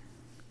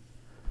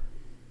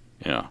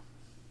 Yeah.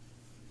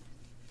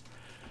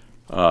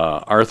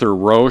 Arthur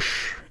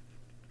Roche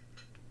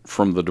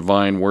from the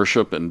divine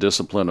worship and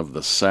discipline of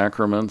the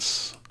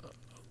sacraments.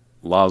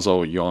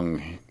 Lazo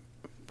Young.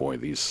 Boy,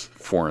 these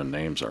foreign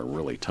names are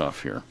really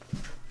tough here.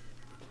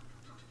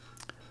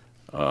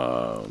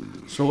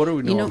 So what do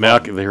we know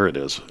about? There it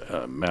is.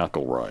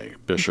 McElroy,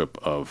 Bishop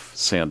of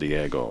San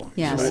Diego,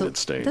 United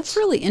States. That's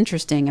really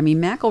interesting. I mean,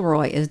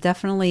 McElroy is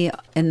definitely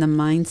in the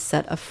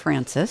mindset of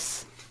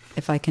Francis,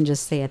 if I can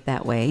just say it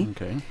that way.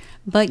 Okay.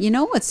 But you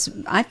know what's,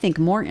 I think,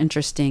 more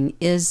interesting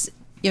is,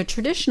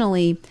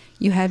 traditionally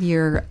you have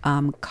your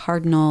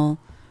cardinals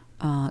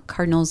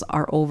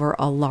are over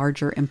a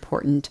larger,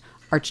 important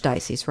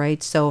archdiocese,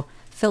 right? So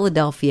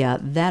Philadelphia,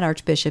 that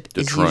archbishop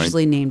is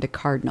usually named a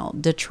cardinal.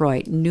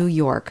 Detroit, New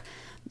York,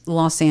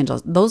 Los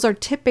Angeles. Those are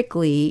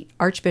typically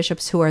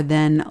archbishops who are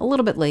then a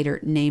little bit later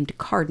named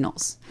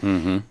cardinals.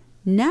 Mm-hmm.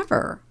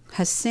 Never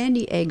has San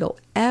Diego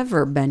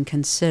ever been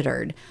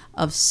considered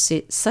of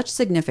such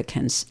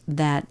significance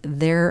that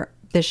their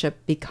bishop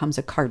becomes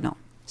a cardinal.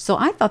 So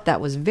I thought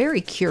that was very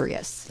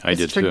curious. I did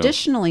too. It's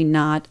traditionally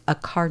not a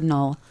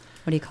cardinal,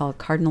 what do you call it,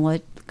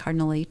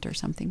 cardinalate or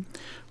something.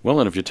 Well,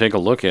 and if you take a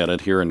look at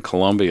it here in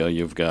Columbia,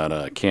 you've got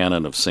a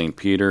canon of St.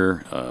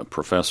 Peter, a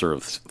professor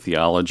of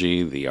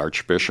theology, the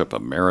Archbishop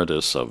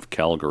Emeritus of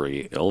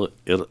Calgary,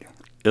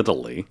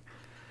 Italy,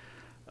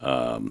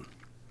 a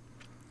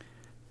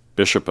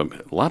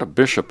lot of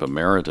Bishop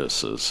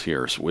Emerituses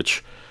here,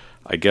 which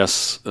I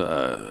guess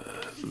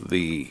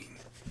the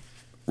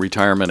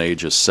retirement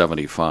age is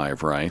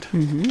 75, right?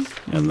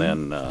 Mm-hmm. And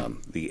then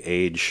the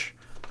age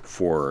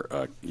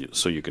for,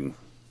 so you can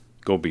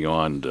go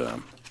beyond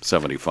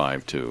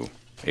 75 to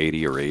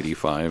 80 or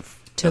 85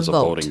 as a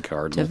voting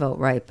cardinal. To vote,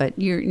 right. But,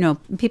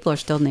 people are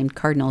still named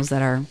cardinals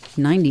that are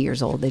 90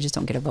 years old. They just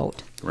don't get a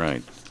vote.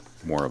 Right.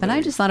 More of But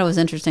I just thought it was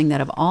interesting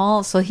that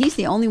so he's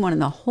the only one in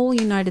the whole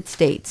United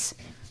States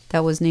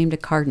that was named a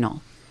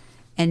cardinal.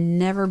 And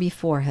never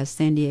before has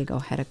San Diego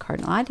had a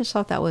cardinal. I just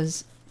thought that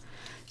was...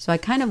 So I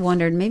kind of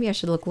wondered, maybe I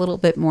should look a little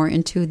bit more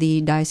into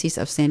the Diocese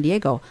of San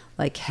Diego.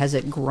 Like, has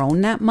it grown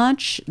that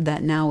much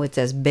that now it's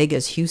as big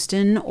as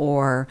Houston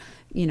or,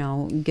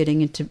 getting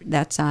into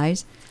that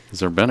size? Has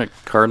there been a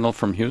cardinal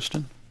from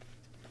Houston?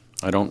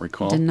 I don't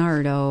recall.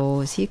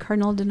 DiNardo. Is he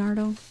Cardinal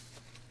DiNardo?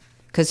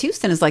 Because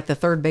Houston is like the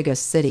third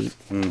biggest city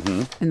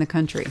in the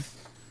country.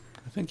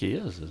 I think he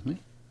is, isn't he?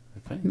 I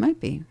think. He might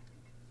be.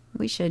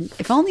 We should,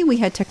 if only we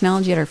had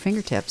technology at our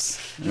fingertips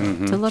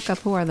to look up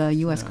who are the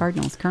U.S.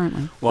 Cardinals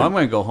currently. Well, I'm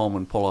going to go home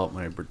and pull out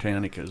my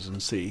Britannicas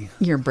and see.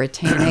 Your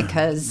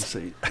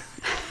Britannicas.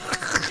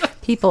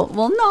 People,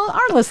 no,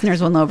 our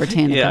listeners will know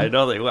Britannica. Yeah, I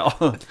know they will.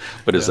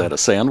 But is that a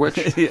sandwich?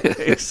 Yeah,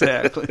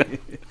 exactly.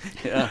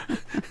 Yeah.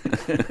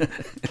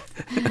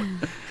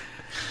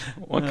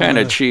 What kind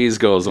of cheese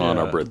goes on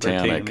a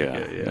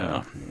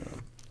Britannica?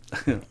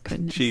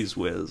 Cheese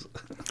whiz.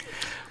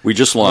 We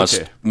just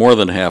lost more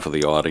than half of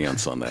the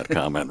audience on that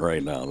comment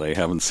right now. They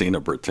haven't seen a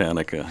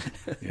Britannica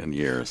in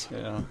years.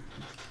 Yeah.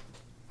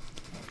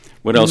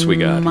 What else we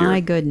got here? My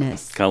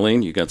goodness.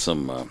 Colleen, you got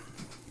some...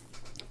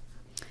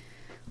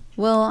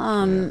 Well,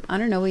 I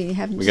don't know. We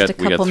have just a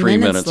couple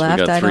minutes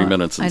left. We got 3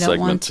 minutes in I don't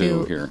segment want 2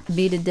 to here.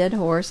 Beat a dead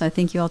horse. I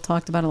think you all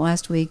talked about it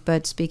last week.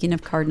 But speaking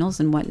of cardinals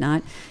and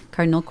whatnot,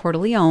 Cardinal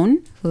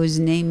Cordileone, whose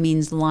name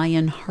means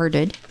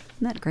lion-hearted.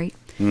 Isn't that great?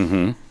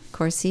 Mm-hmm. Of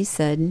course, he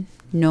said,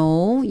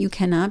 no, you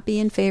cannot be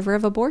in favor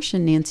of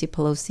abortion, Nancy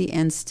Pelosi,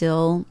 and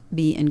still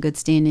be in good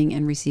standing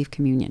and receive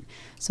communion.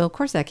 So, of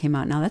course, that came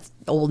out. Now, that's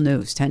old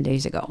news 10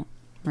 days ago,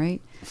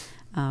 right?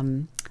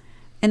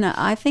 And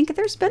I think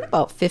there's been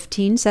about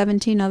 15,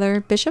 17 other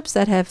bishops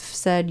that have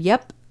said,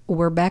 yep,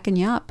 we're backing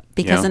you up.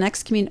 Because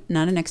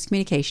not an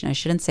excommunication. I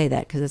shouldn't say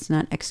that because it's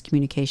not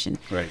excommunication.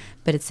 Right.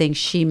 But it's saying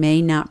she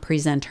may not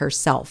present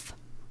herself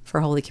for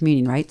Holy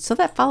Communion, right? So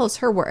that follows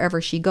her wherever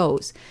she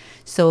goes.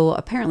 So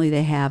apparently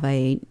they have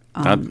a...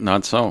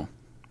 Not so.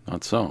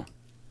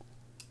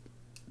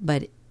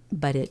 But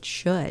it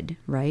should,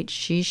 right?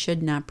 She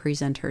should not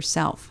present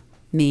herself.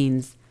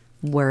 Means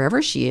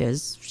wherever she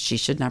is, she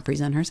should not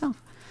present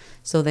herself.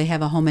 So they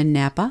have a home in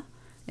Napa,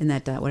 in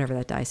that whatever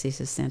that diocese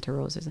is, Santa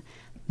Rosa.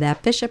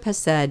 That bishop has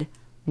said,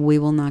 we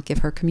will not give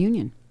her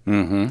communion.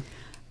 Mm-hmm.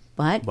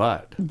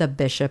 But the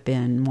bishop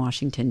in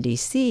Washington,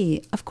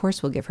 D.C., of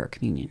course, will give her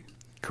communion.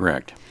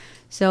 Correct.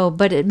 So,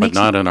 but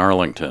not in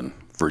Arlington,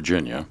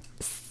 Virginia.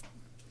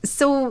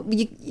 So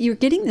you're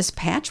getting this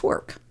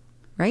patchwork,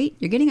 right?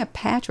 You're getting a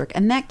patchwork,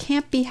 and that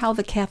can't be how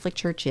the Catholic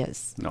Church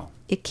is. No,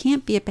 it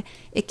can't be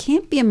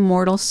a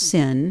mortal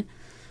sin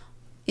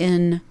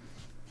in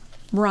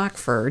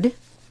Rockford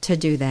to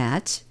do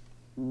that,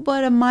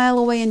 but a mile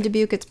away in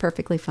Dubuque, it's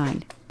perfectly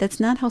fine. That's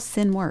not how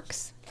sin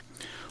works.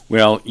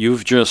 Well,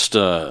 you've just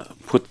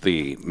put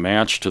the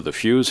match to the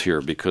fuse here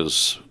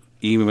because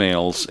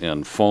emails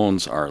and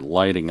phones are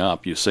lighting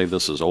up. You say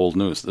this is old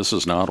news. This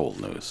is not old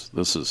news.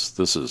 This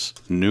is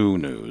new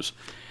news,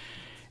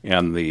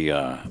 and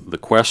the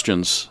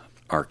questions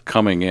are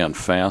coming in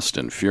fast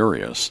and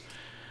furious,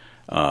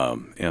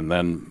 and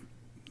then.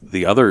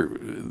 The other,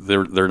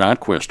 they're not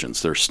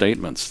questions, they're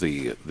statements.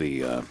 The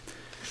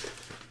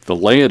The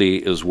laity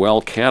is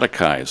well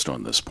catechized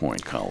on this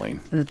point,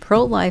 Colleen. The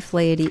pro-life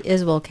laity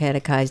is well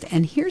catechized.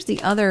 And here's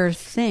the other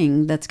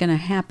thing that's going to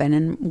happen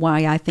and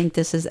why I think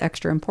this is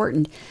extra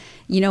important.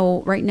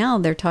 Right now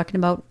they're talking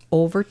about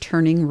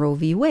overturning Roe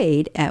v.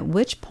 Wade, at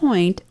which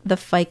point the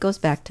fight goes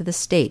back to the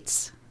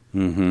states.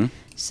 Mm-hmm.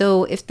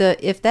 So if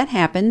that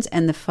happens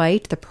and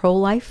the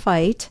pro-life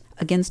fight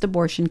against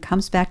abortion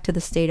comes back to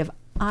the state of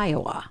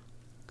Iowa,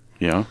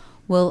 yeah,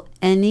 will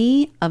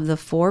any of the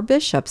 4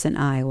 bishops in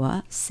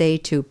Iowa say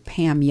to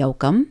Pam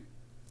Jochum,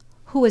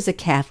 who is a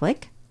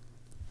Catholic,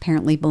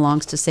 apparently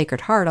belongs to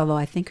Sacred Heart, although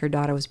I think her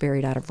daughter was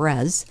buried out of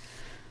res,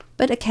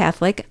 but a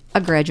Catholic,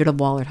 a graduate of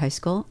Wahlert High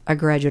School, a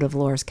graduate of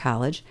Loras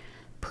College,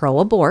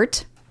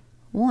 pro-abort,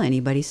 will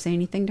anybody say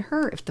anything to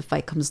her if the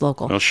fight comes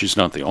local? Well, she's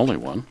not the only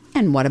one.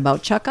 And what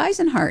about Chuck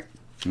Isenhart?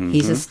 Mm-hmm.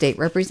 He's a state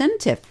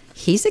representative.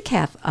 He's a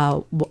Catholic,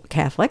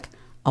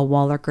 a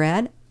Wahlert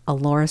grad, a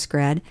Loras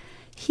grad.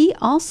 He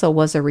also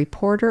was a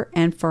reporter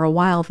and for a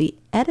while the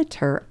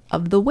editor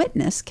of The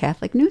Witness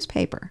Catholic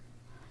newspaper.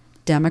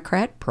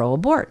 Democrat,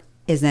 pro-abort.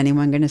 Is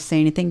anyone going to say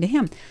anything to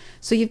him?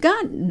 So you've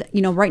got,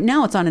 right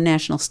now it's on a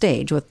national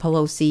stage with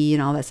Pelosi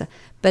and all that stuff.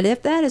 But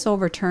if that is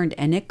overturned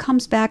and it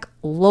comes back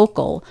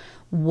local,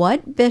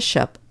 what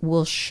bishop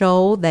will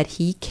show that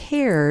he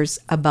cares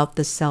about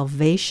the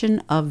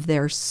salvation of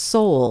their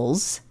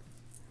souls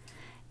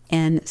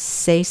and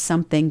say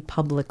something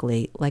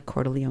publicly like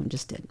Cordileone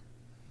just did?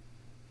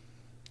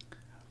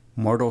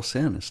 Mortal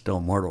sin is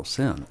still mortal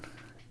sin.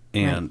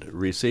 And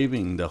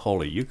receiving the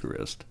Holy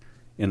Eucharist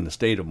in the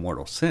state of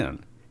mortal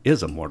sin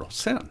is a mortal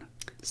sin.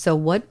 So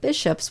what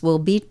bishops will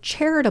be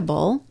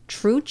charitable,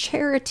 true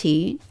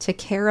charity, to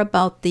care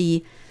about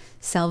the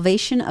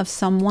salvation of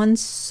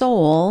someone's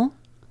soul?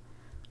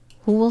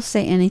 Who will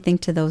say anything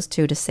to those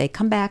two to say,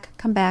 come back,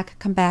 come back,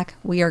 come back.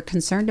 We are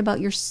concerned about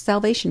your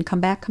salvation.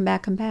 Come back, come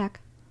back, come back.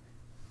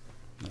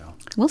 Yeah.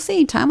 We'll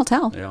see. Time will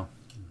tell. Yeah.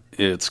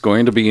 It's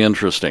going to be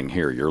interesting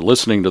here. You're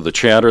listening to The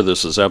Chatter.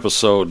 This is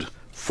episode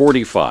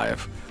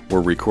 45.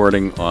 We're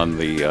recording on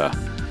the,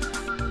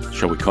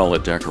 shall we call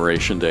it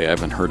Decoration Day? I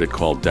haven't heard it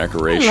called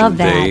Decoration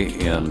Day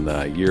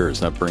in years.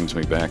 That brings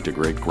me back to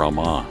great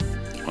grandma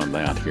on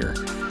that here.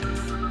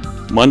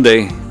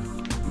 Monday,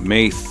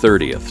 May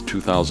 30th,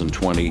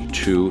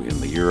 2022, in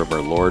the year of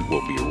our Lord.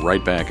 We'll be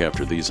right back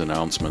after these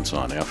announcements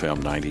on FM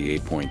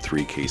 98.3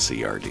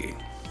 KCRD.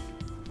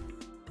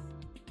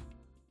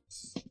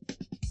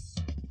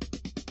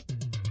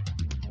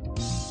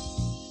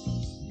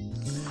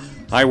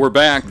 Hi, we're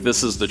back.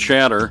 This is The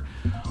Chatter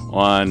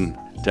on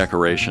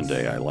Decoration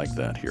Day. I like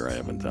that here. I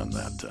haven't done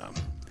that.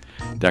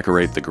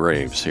 Decorate the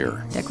graves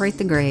here. Decorate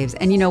the graves.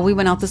 And we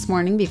went out this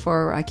morning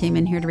before I came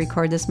in here to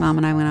record this. Mom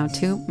and I went out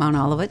to Mount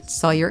Olivet,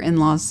 saw your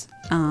in-laws'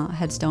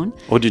 headstone.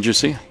 Oh, did you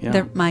see?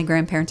 Yeah. My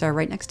grandparents are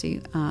right next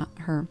to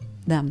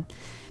them.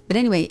 But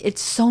anyway,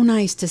 it's so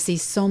nice to see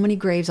so many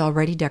graves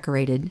already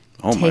decorated,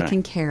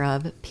 taken care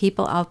of,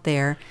 people out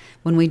there.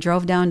 When we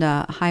drove down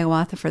to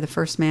Hiawatha for the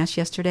first Mass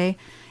yesterday,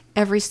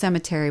 every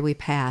cemetery we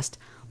passed,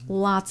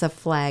 lots of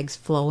flags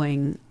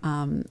flowing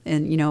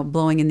and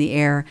blowing in the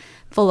air,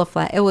 full of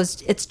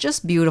flags. It's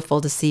just beautiful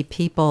to see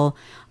people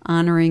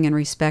honoring and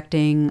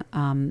respecting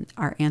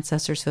our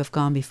ancestors who have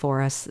gone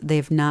before us.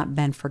 They've not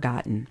been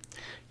forgotten.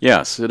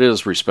 Yes, it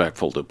is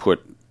respectful to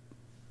put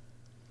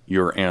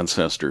your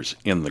ancestors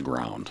in the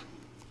ground.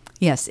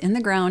 Yes, in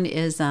the ground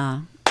is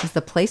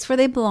the place where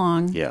they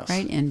belong. Yes,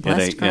 right, in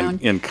blessed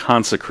ground, in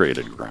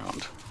consecrated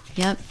ground.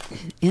 Yep,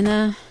 in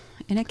a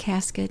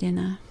casket,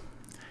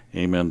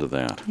 Amen to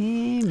that.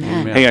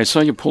 Amen. Hey, I saw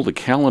you pull the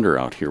calendar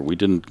out here. We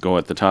didn't go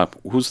at the top.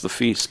 Who's the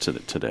feast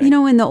today?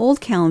 In the old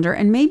calendar,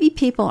 and maybe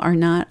people are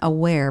not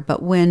aware,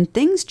 but when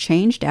things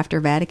changed after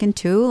Vatican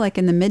II, like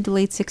in the mid to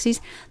late 60s,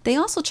 they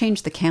also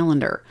changed the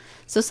calendar.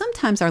 So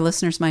sometimes our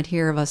listeners might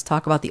hear of us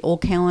talk about the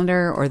old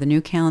calendar or the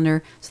new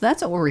calendar. So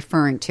that's what we're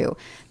referring to.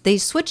 They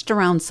switched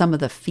around some of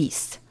the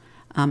feasts.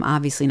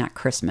 Obviously not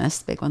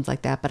Christmas, big ones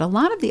like that, but a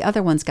lot of the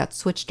other ones got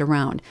switched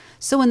around.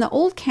 So in the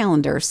old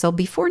calendar, so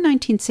before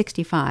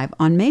 1965,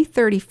 on May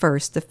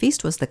 31st, the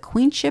feast was the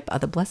Queenship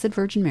of the Blessed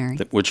Virgin Mary.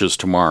 Which is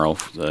tomorrow.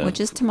 Which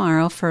is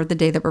tomorrow for the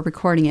day that we're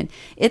recording it.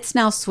 It's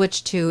now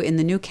switched to, in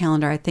the new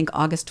calendar, I think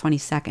August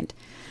 22nd.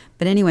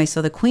 But anyway,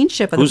 so the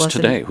Queenship of the Blessed... Who's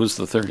today? Who's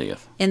the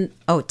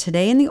 30th?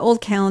 Today in the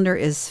old calendar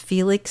is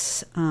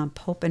Felix,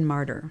 Pope and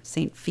Martyr.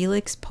 St.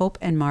 Felix, Pope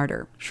and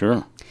Martyr.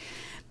 Sure.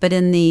 But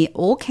in the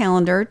old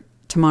calendar...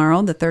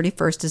 Tomorrow, the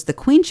 31st, is the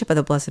Queenship of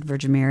the Blessed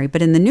Virgin Mary.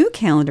 But in the new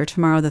calendar,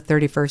 tomorrow, the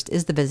 31st,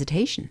 is the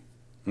Visitation.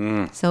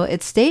 So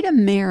it's State of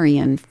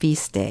Marian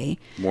Feast Day.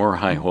 More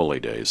High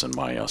Holy Days, in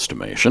my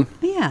estimation.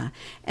 Yeah.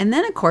 And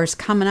then, of course,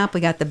 coming up,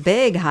 we got the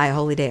big High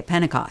Holy Day at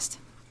Pentecost.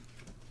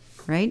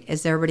 Right?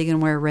 Is everybody going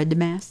to wear red to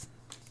Mass?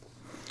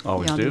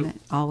 Always do.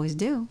 Always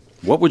do.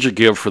 What would you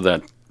give for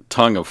that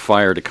tongue of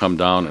fire to come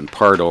down and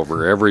part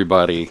over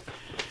everybody...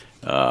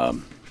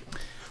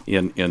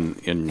 in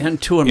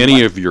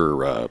any of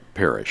your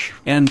parish.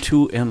 And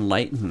to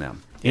enlighten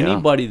them. Yeah.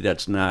 Anybody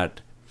that's not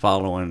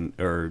following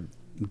or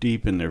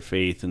deep in their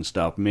faith and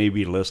stuff,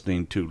 maybe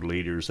listening to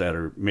leaders that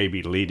are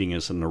maybe leading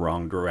us in the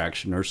wrong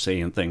direction or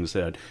saying things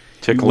that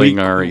tickling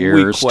our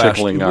ears,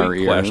 question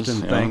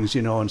things,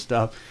 and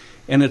stuff.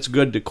 And it's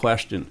good to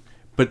question.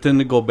 But then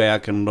to go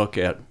back and look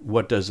at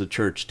what does the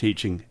church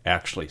teaching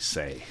actually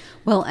say.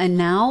 Well, and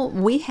now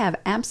we have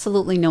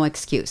absolutely no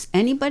excuse.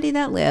 Anybody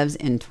that lives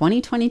in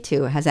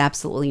 2022 has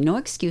absolutely no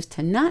excuse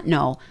to not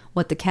know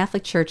what the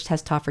Catholic Church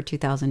has taught for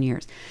 2,000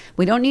 years.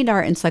 We don't need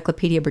our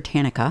Encyclopedia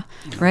Britannica,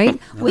 right?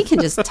 We can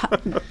just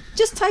type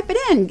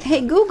it in.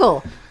 Hey,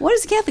 Google, what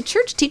does the Catholic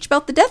Church teach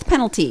about the death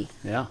penalty?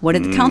 Yeah. What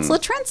did the Council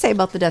of Trent say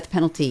about the death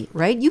penalty,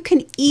 right? You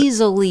can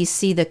easily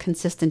see the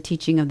consistent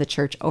teaching of the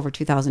Church over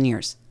 2,000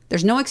 years.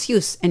 There's no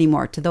excuse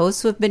anymore. To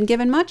those who have been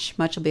given much,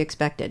 much will be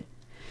expected.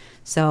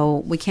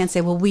 So we can't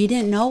say, well, we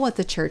didn't know what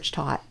the church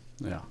taught.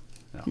 Yeah.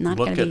 Not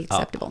going to be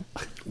acceptable.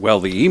 Well,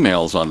 the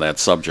emails on that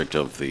subject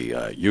of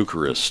the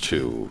Eucharist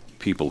to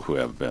people who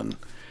have been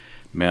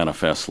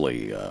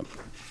manifestly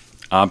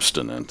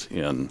obstinate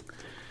in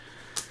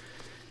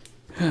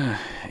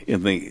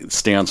the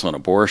stance on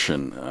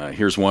abortion.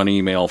 Here's one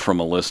email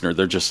from a listener.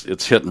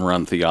 It's hit and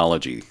run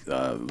theology.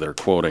 They're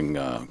quoting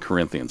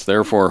Corinthians.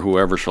 Therefore,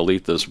 whoever shall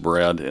eat this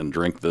bread and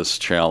drink this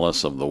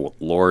chalice of the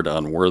Lord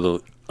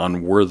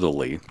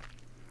unworthily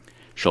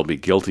shall be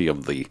guilty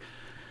of the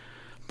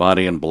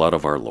body and blood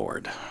of our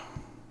Lord.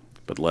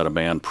 But let a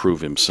man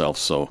prove himself,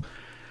 so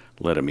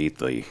let him eat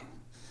the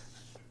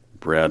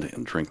bread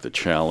and drink the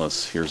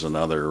chalice. Here's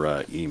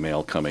another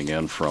email coming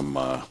in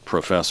from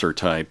professor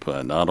type.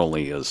 Not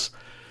only is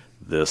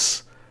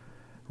this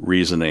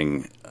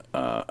reasoning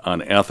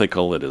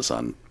unethical, it is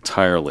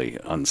entirely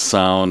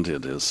unsound.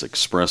 It is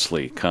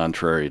expressly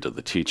contrary to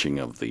the teaching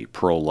of the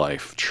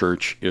pro-life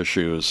church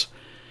issues,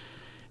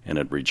 and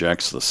it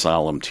rejects the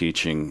solemn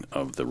teaching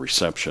of the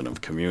reception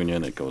of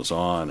communion. It goes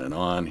on and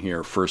on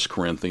here. 1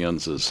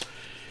 Corinthians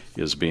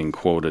is being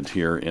quoted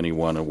here.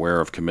 Anyone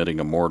aware of committing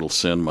a mortal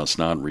sin must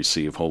not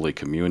receive Holy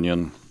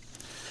Communion.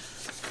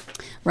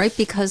 Right,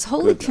 because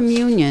Holy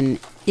Communion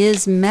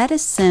is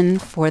medicine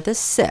for the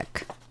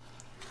sick,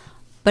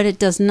 but it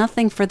does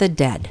nothing for the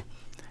dead.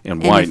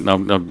 And why? Now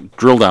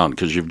drill down,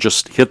 because you've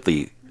just hit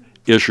the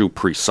issue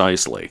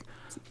precisely.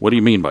 What do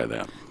you mean by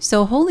that?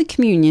 So Holy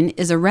Communion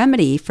is a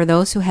remedy for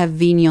those who have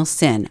venial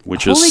sin.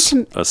 Which is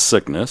a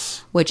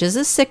sickness. Which is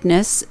a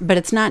sickness, but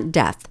it's not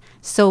death.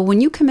 So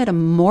when you commit a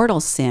mortal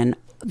sin,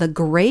 the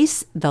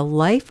grace, the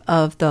life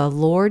of the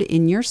Lord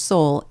in your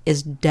soul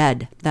is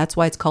dead. That's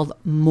why it's called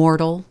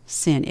mortal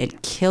sin.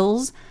 It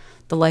kills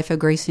the life of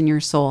grace in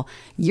your soul.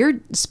 You're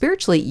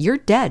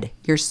dead.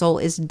 Your soul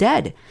is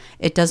dead.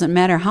 It doesn't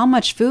matter how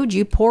much food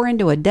you pour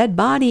into a dead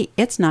body,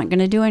 it's not going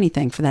to do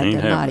anything for that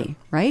dead body,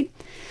 right?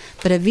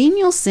 But a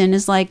venial sin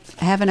is like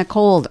having a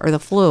cold or the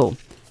flu,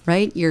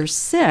 right? You're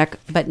sick,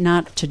 but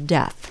not to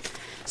death.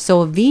 So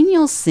a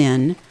venial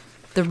sin,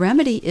 the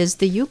remedy is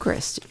the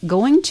Eucharist.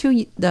 Going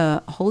to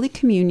the Holy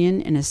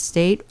Communion in a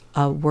state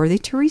worthy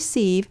to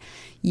receive,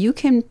 you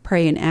can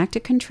pray an act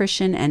of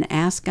contrition and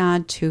ask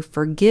God to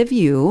forgive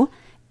you,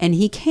 and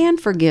He can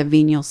forgive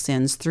venial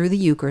sins through the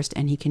Eucharist,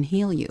 and He can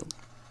heal you.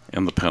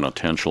 And the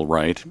penitential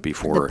rite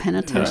before... The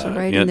penitential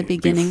rite in the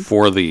beginning.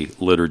 Before the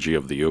liturgy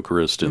of the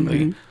Eucharist in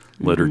the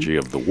liturgy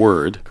of the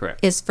Word.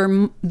 Correct. Is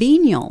for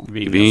venial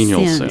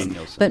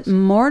sins. But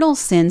mortal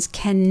sins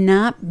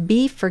cannot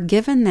be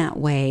forgiven that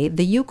way.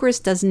 The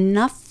Eucharist does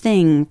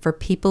nothing for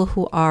people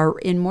who are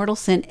in mortal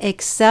sin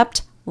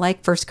except,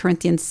 like 1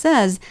 Corinthians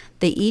says,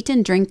 they eat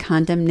and drink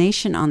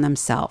condemnation on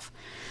themselves.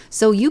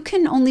 So you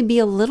can only be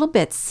a little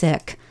bit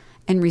sick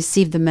and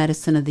receive the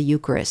medicine of the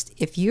Eucharist.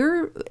 If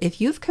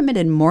you've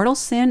committed mortal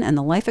sin and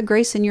the life of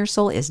grace in your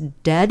soul is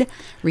dead,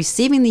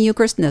 receiving the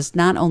Eucharist does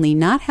not only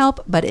not help,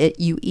 but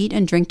you eat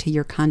and drink to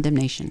your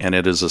condemnation. And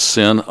it is a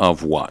sin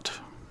of what?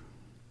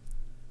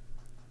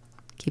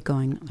 Keep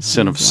going.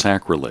 Sin of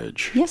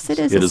sacrilege. Yes, it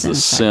is. It is a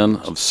sin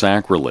of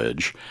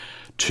sacrilege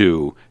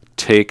to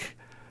take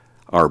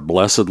our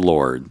blessed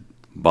Lord,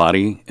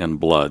 body and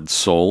blood,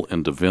 soul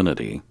and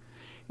divinity,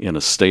 in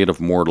a state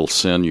of mortal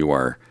sin. You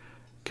are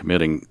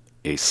committing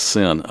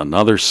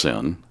another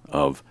sin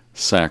of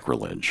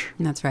sacrilege.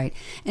 That's right.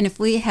 And if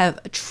we have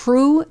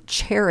true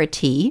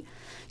charity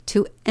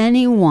to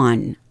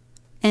anyone,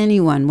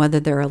 whether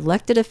they're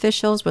elected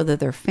officials, whether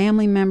they're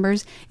family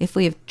members, if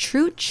we have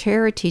true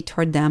charity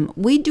toward them,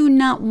 we do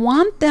not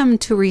want them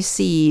to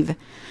receive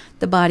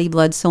the body,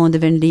 blood, soul, and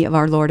divinity of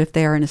our Lord if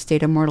they are in a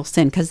state of mortal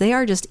sin, because they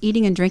are just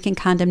eating and drinking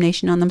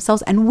condemnation on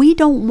themselves, and we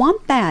don't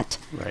want that.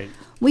 Right.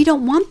 We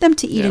don't want them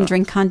to eat and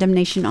drink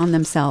condemnation on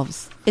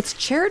themselves. It's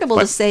charitable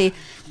to say,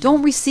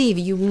 don't receive.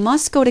 You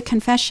must go to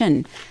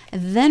confession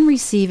and then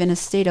receive in a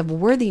state of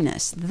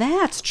worthiness.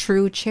 That's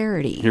true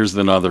charity. Here's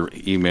another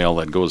email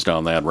that goes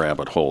down that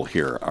rabbit hole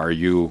here. Are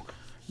you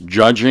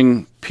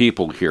judging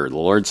people here? The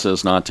Lord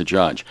says not to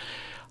judge.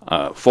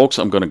 Folks,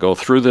 I'm going to go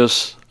through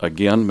this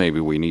again. Maybe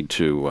we need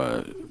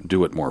to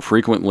do it more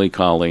frequently,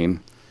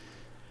 Colleen.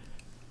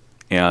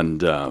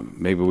 And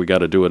maybe we got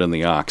to do it in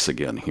the ox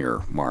again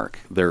here, Mark.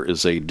 There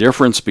is a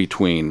difference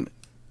between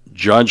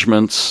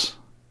judgments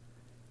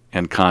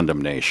and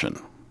condemnation.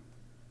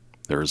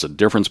 There is a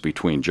difference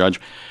between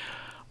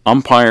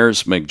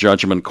umpires make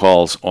judgment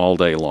calls all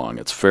day long.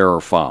 It's fair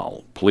or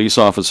foul. Police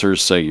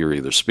officers say you're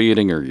either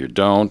speeding or you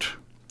don't.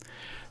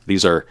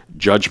 These are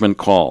judgment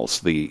calls.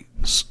 The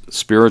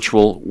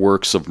spiritual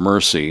works of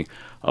mercy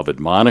of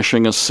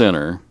admonishing a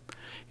sinner,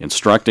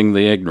 instructing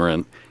the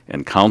ignorant,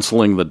 and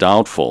counseling the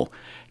doubtful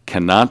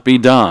cannot be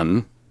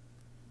done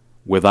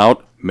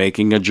without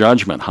making a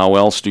judgment. How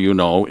else do you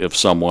know if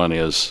someone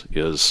is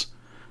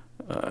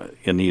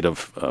in need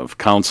of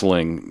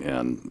counseling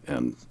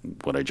and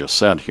what I just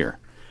said here?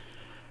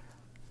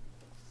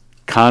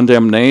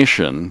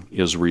 Condemnation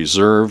is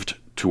reserved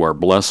to our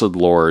blessed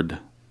Lord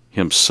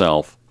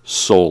himself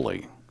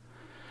solely.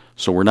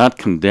 So we're not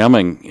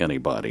condemning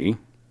anybody.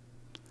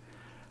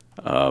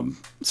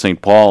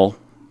 St. Paul,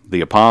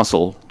 the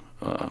apostle,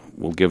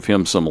 will give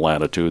him some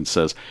latitude and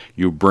says,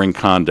 you bring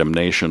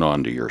condemnation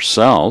onto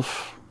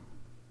yourself.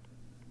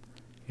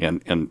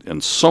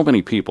 And so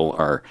many people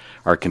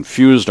are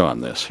confused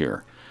on this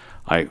here.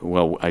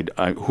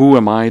 Who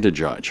am I to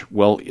judge?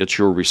 Well, it's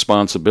your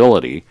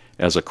responsibility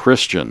as a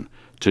Christian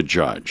to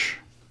judge.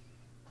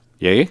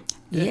 Yay?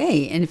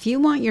 Yay. And if you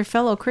want your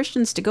fellow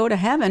Christians to go to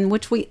heaven,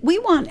 which we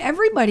want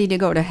everybody to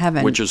go to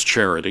heaven. Which is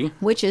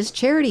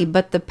charity.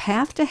 But the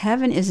path to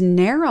heaven is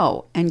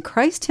narrow. And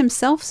Christ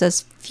himself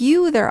says,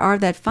 few there are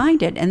that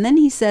find it. And then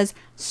he says,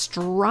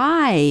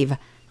 strive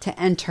to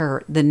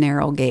enter the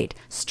narrow gate.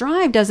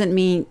 Strive doesn't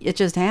mean it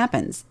just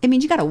happens. It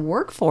means you got to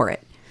work for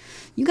it.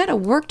 You got to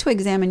work to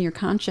examine your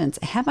conscience.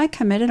 Have I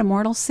committed a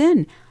mortal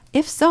sin?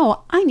 If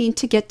so, I need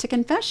to get to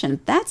confession.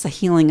 That's a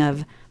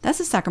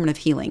sacrament of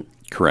healing.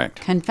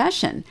 Correct.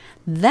 Confession.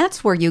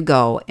 That's where you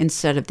go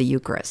instead of the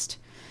Eucharist.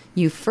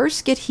 You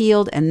first get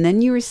healed, and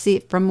then you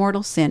receive from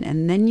mortal sin,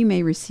 and then you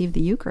may receive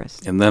the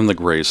Eucharist. And then the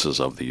graces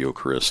of the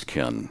Eucharist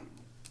can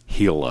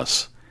heal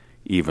us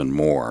even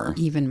more.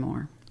 Even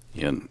more.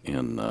 In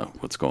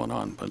what's going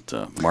on.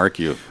 But Mark,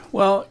 you...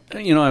 Well,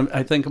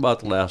 I think about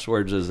the last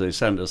words as they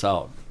send us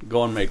out.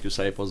 Go and make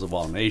disciples of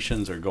all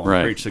nations, or go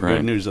and preach the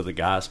good news of the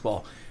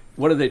gospel.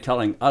 What are they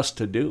telling us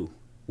to do?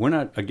 We're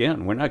not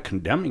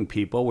condemning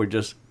people. We're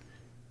just...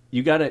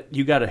 You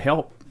gotta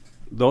help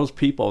those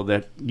people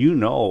that you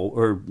know,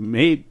 or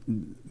maybe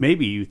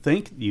you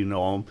think you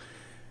know them,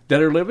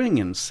 that are living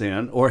in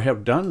sin or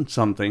have done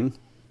something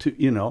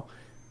to,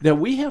 that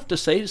we have to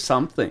say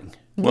something.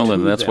 Well,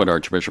 and that's what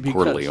Archbishop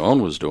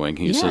Cordileone was doing.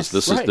 He says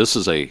this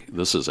is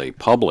a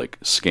public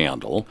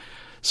scandal.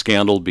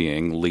 Scandal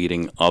being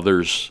leading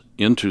others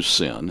into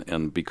sin,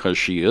 and because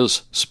she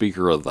is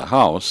Speaker of the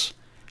House,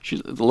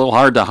 she's a little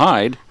hard to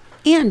hide.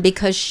 And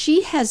because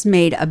she has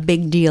made a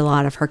big deal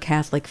out of her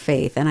Catholic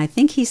faith, and I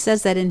think he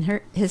says that in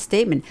his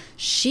statement,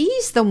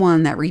 she's the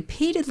one that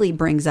repeatedly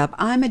brings up,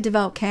 I'm a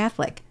devout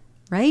Catholic,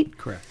 right?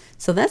 Correct.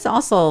 So that's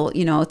also,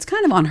 it's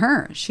kind of on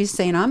her. She's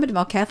saying, I'm a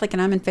devout Catholic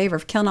and I'm in favor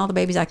of killing all the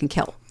babies I can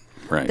kill.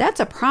 Right. That's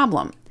a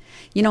problem.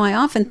 I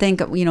often think,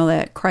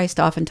 that Christ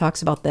often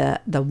talks about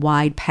the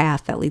wide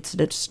path that leads to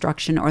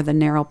destruction or the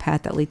narrow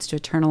path that leads to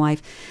eternal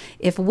life.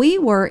 If we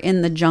were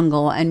in the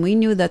jungle and we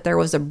knew that there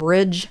was a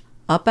bridge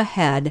up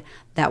ahead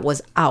that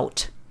was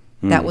out,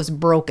 that was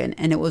broken,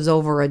 and it was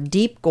over a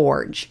deep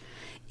gorge,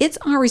 it's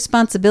our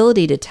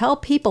responsibility to tell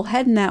people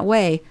heading that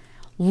way,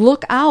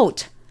 look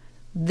out.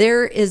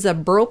 There is a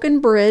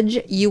broken bridge.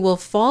 You will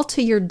fall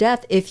to your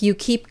death if you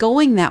keep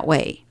going that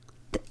way.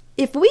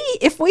 If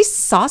we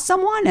saw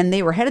someone and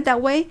they were headed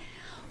that way,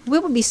 we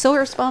would be so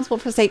responsible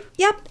to say,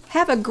 yep,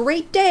 have a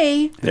great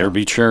day. There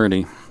be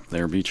charity.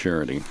 There be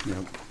charity.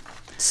 Yep.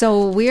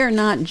 So we are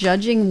not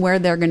judging where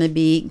they're going to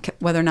be,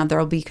 whether or not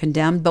they'll be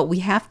condemned, but we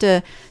have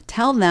to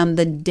tell them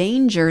the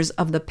dangers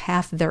of the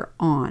path they're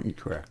on.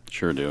 Correct.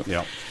 Sure do.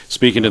 Yep.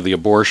 Speaking of the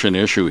abortion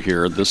issue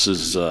here, this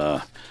is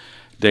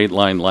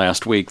Dateline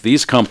last week.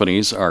 These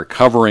companies are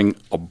covering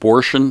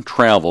abortion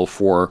travel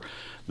for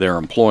their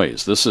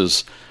employees. This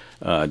is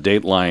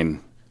Dateline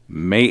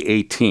May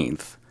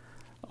 18th.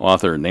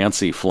 Author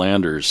Nancy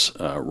Flanders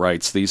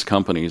writes, these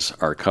companies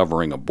are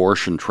covering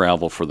abortion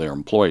travel for their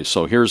employees.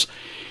 So here's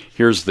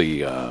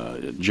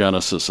the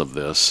genesis of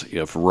this.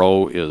 If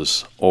Roe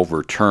is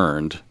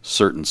overturned,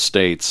 certain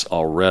states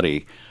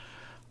already,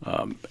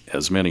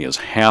 as many as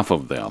half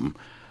of them,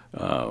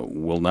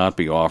 will not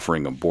be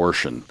offering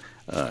abortion,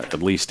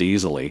 at least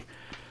easily.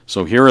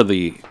 So here are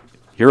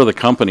the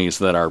companies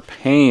that are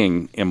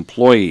paying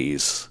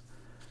employees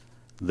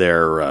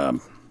their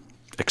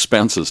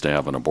expenses to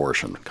have an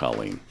abortion,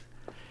 Colleen.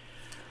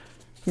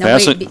 Now,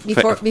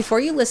 before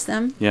you list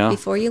them,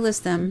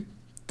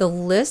 the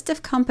list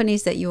of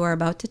companies that you are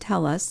about to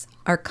tell us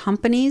are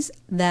companies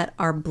that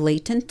are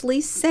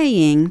blatantly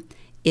saying,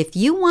 if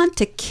you want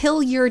to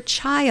kill your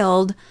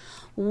child,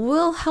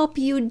 we'll help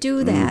you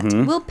do that.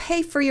 Mm-hmm. We'll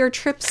pay for your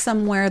trip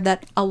somewhere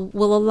that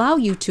will allow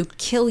you to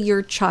kill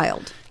your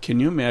child. Can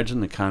you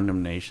imagine the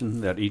condemnation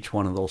that each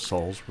one of those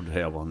souls would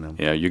have on them?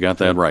 Yeah, you got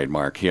that right,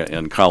 Mark. Yeah,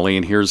 and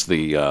Colleen, here's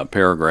the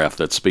paragraph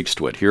that speaks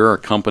to it. Here are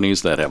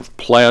companies that have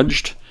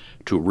pledged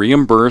to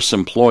reimburse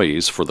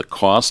employees for the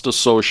cost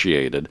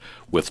associated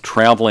with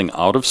traveling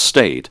out of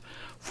state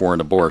for an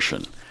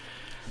abortion.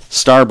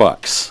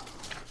 Starbucks,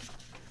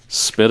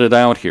 spit it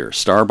out here.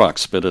 Starbucks,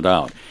 spit it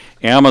out.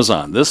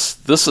 Amazon, this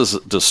is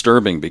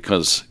disturbing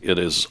because it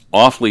is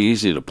awfully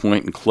easy to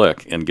point and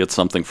click and get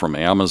something from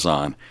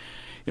Amazon.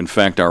 In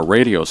fact, our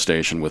radio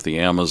station with the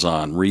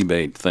Amazon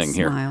rebate thing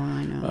here,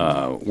 I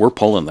know. we're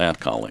pulling that,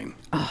 Colleen.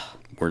 Oh.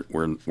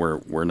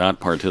 We're not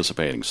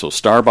participating. So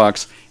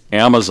Starbucks,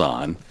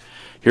 Amazon.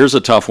 Here's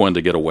a tough one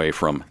to get away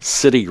from.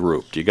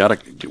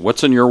 Citigroup.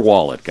 What's in your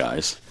wallet,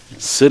 guys?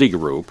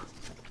 Citigroup.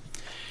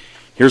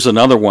 Here's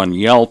another one.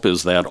 Yelp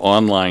is that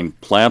online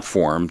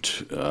platform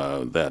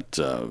that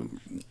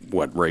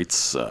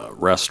rates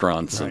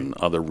restaurants and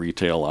other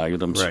retail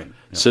items. Right. Yep.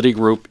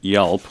 Citigroup,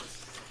 Yelp.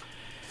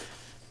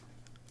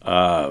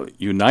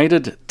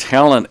 United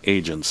Talent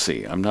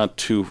Agency. I'm not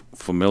too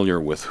familiar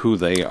with who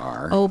they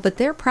are. Oh, but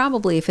they're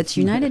probably, if it's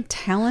United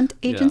Talent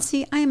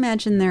Agency, I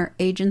imagine they're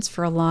agents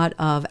for a lot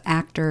of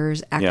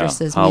actors,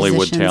 actresses, Hollywood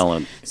musicians.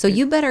 talent. So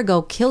you better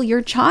go kill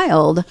your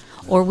child,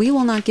 or we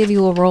will not give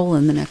you a role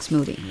in the next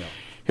movie. Yeah.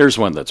 Here's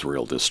one that's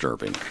real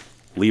disturbing.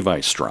 Levi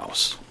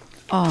Strauss.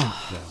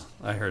 Oh.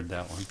 Yeah, I heard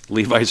that one.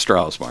 Levi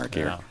Strauss, Mark,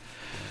 here. Yeah.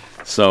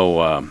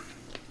 So,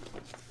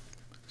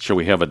 shall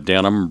we have a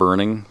denim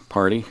burning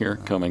party here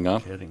coming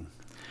up? Kidding.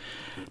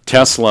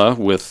 Tesla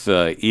with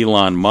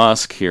Elon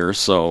Musk here,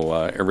 so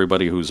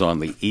everybody who's on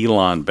the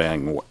Elon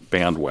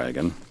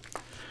bandwagon.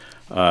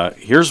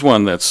 Here's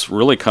one that's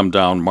really come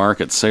down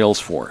market,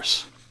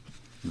 Salesforce.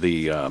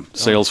 The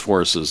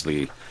Salesforce is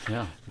the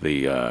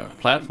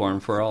platform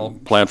for all.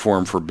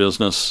 Platform for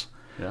business,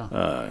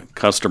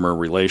 customer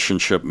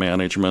relationship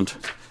management.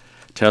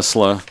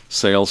 Tesla,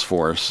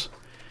 Salesforce.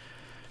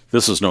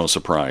 This is no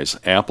surprise.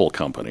 Apple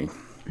company.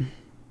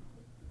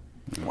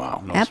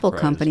 Wow. No Apple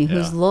surprise. company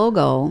whose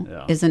logo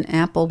is an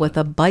apple with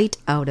a bite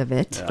out of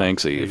it. Yeah.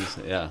 Thanks, Eve.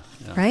 Yeah.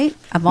 Right?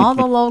 Of all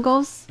the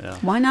logos,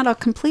 why not a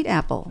complete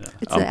apple? Yeah.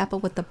 It's an apple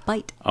with a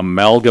bite.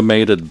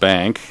 Amalgamated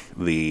Bank,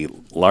 the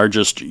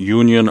largest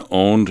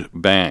union-owned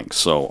bank.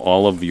 So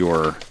all of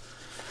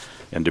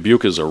and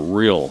Dubuque is a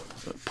real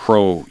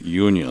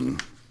pro-union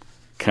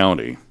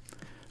county.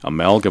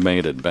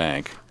 Amalgamated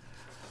Bank.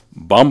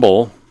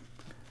 Bumble,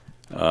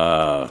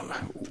 I'm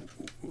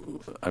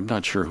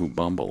not sure who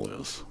Bumble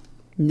is.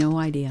 No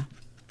idea.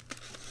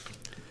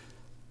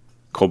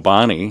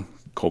 Kobani,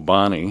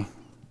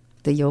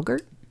 The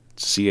yogurt?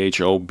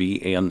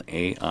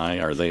 Chobani,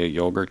 are they a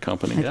yogurt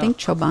company? I think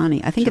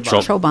Chobani. I think it's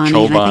Chobani.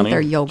 Chobani, and I think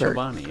they're yogurt.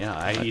 Chobani, yeah,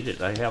 I eat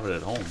it. I have it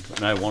at home,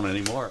 and I won't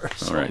anymore.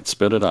 So. All right,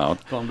 spit it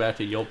out. Going back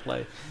to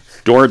Yoplait.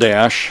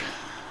 DoorDash.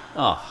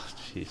 Oh,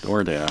 jeez.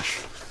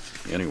 DoorDash.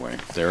 Anyway,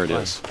 there it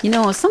is. You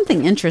know,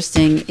 something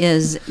interesting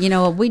is,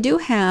 we do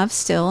have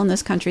still in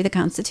this country the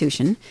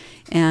Constitution,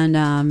 and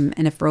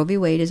if Roe v.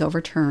 Wade is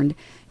overturned,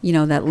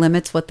 that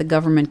limits what the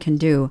government can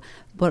do.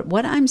 But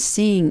what I'm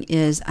seeing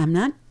is,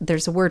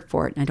 there's a word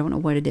for it, and I don't know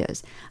what it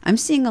is. I'm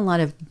seeing a lot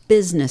of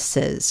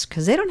businesses,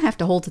 because they don't have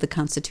to hold to the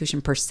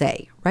Constitution per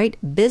se, right?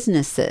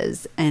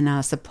 Businesses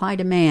and supply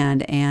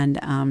demand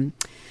and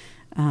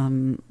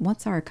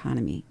what's our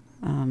economy?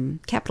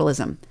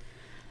 Capitalism.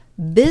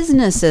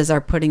 Businesses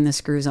are putting the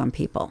screws on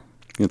people.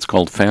 It's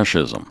called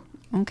fascism.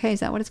 Okay, is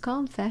that what it's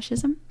called?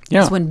 Fascism?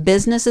 Yeah. It's when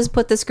businesses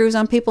put the screws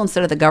on people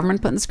instead of the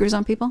government putting the screws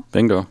on people?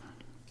 Bingo.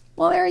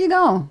 Well, there you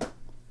go.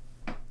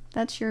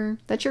 That's your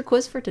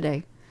quiz for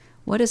today.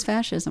 What is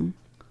fascism?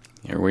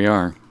 Here we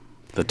are.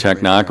 The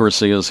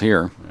technocracy is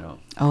here. Yeah.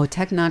 Oh,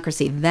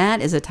 technocracy.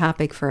 That is a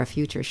topic for a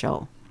future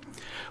show.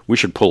 We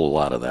should pull a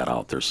lot of that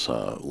out. There's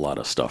a lot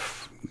of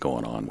stuff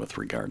going on with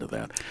regard to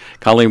that.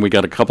 Colleen, we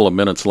got a couple of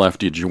minutes left.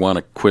 Did you want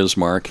to quiz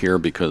Mark here?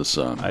 Because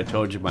I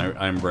told you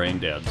I'm brain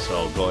dead,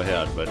 so go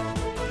ahead. But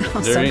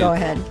go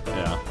ahead.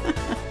 Yeah.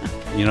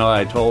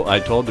 I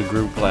told the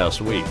group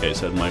last week, I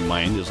said my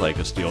mind is like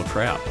a steel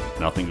trap.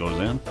 Nothing goes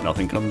in,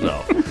 nothing comes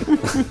out.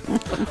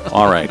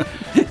 All right.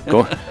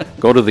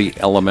 Go to the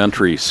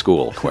elementary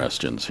school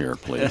questions here,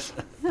 please.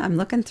 I'm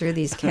looking through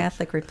these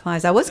Catholic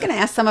replies. I was going to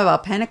ask some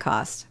about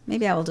Pentecost.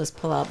 Maybe I will just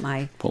pull out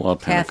my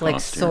Catholic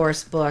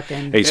source book.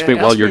 And Hey,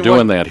 while you're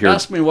doing that here.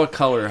 Ask me what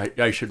color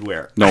I should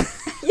wear. No.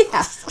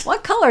 Yes.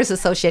 What color is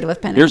associated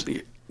with Pentecost?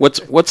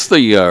 What's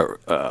the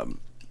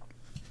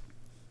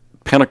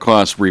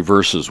Pentecost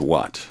reverses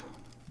what?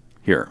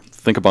 Here,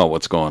 think about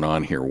what's going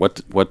on here.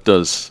 What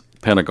does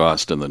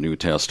Pentecost in the New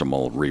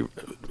Testament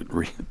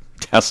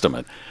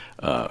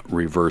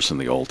reverse in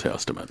the Old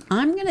Testament?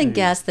 I'm going to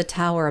guess the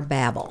Tower of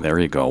Babel. There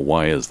you go.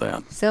 Why is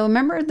that? So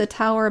remember the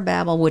Tower of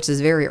Babel, which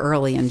is very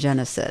early in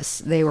Genesis.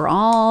 They were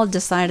all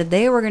decided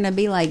they were going to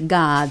be like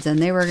gods, and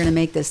they were going to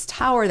make this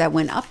tower that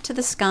went up to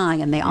the sky,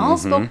 and they all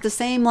spoke the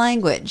same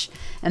language,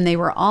 and they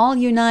were all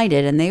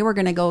united, and they were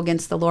going to go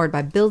against the Lord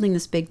by building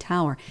this big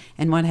tower.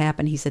 And what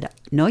happened? He said,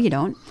 "No, you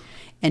don't."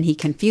 And he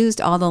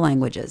confused all the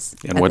languages.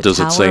 And what does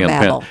it say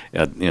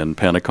in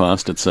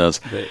Pentecost? It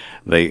says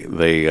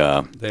they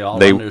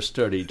all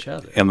understood each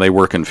other. And they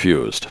were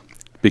confused.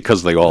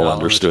 Because they all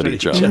understood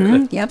each other.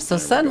 Mm-hmm. Yep. So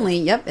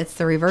suddenly, it's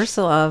the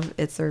reversal of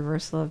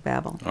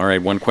Babel. All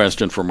right, one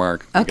question for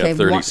Mark. Okay, you got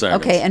 30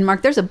 seconds. Okay, and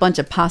Mark, there's a bunch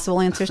of possible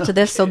answers to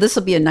this, so this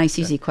will be a nice,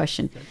 easy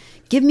question.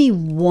 Give me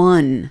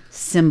one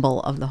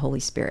symbol of the Holy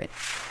Spirit.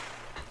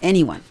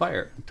 Anyone.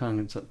 Fire.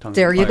 Tongue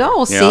there you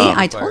go. See,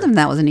 I told him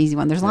that was an easy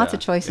one. There's lots of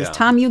choices. Yeah.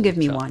 Tom, you give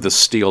me one. The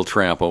steel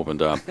trap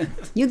opened up.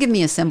 You give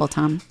me a symbol,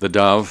 Tom. The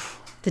dove.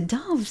 The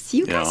doves.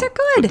 You guys are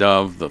good. The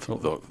dove, the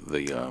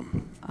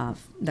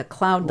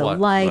cloud, the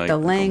light, the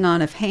laying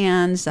on of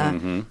hands.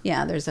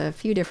 Yeah, there's a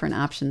few different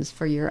options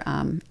for your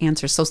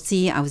answers. So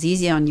see, I was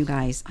easy on you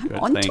guys.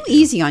 I'm too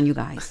easy on you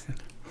guys.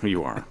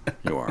 You are.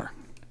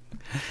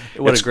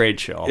 What a great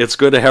show. It's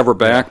good to have her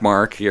back,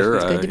 Mark, here.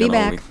 It's good to be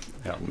back.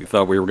 We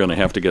thought we were going to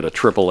have to get a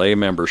AAA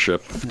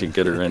membership to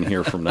get her in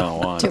here from now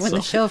on. Doing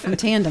the show from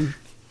tandem.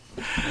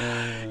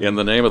 In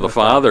the name of the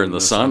Father, and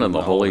the Son, and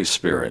the Holy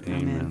Spirit.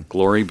 Amen.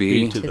 Glory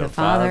be to the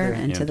Father,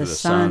 and to the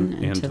Son,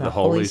 and to the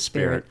Holy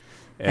Spirit,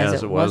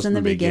 as it was in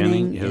the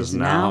beginning, is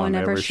now, and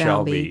ever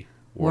shall be,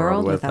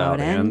 world without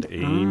end.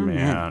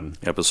 Amen.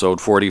 Episode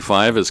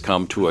 45 has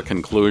come to a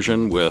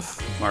conclusion with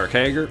Mark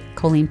Hoeger,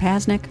 Colleen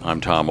Pasnick. I'm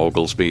Tom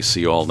Oglesby.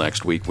 See you all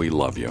next week. We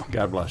love you.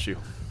 God bless you.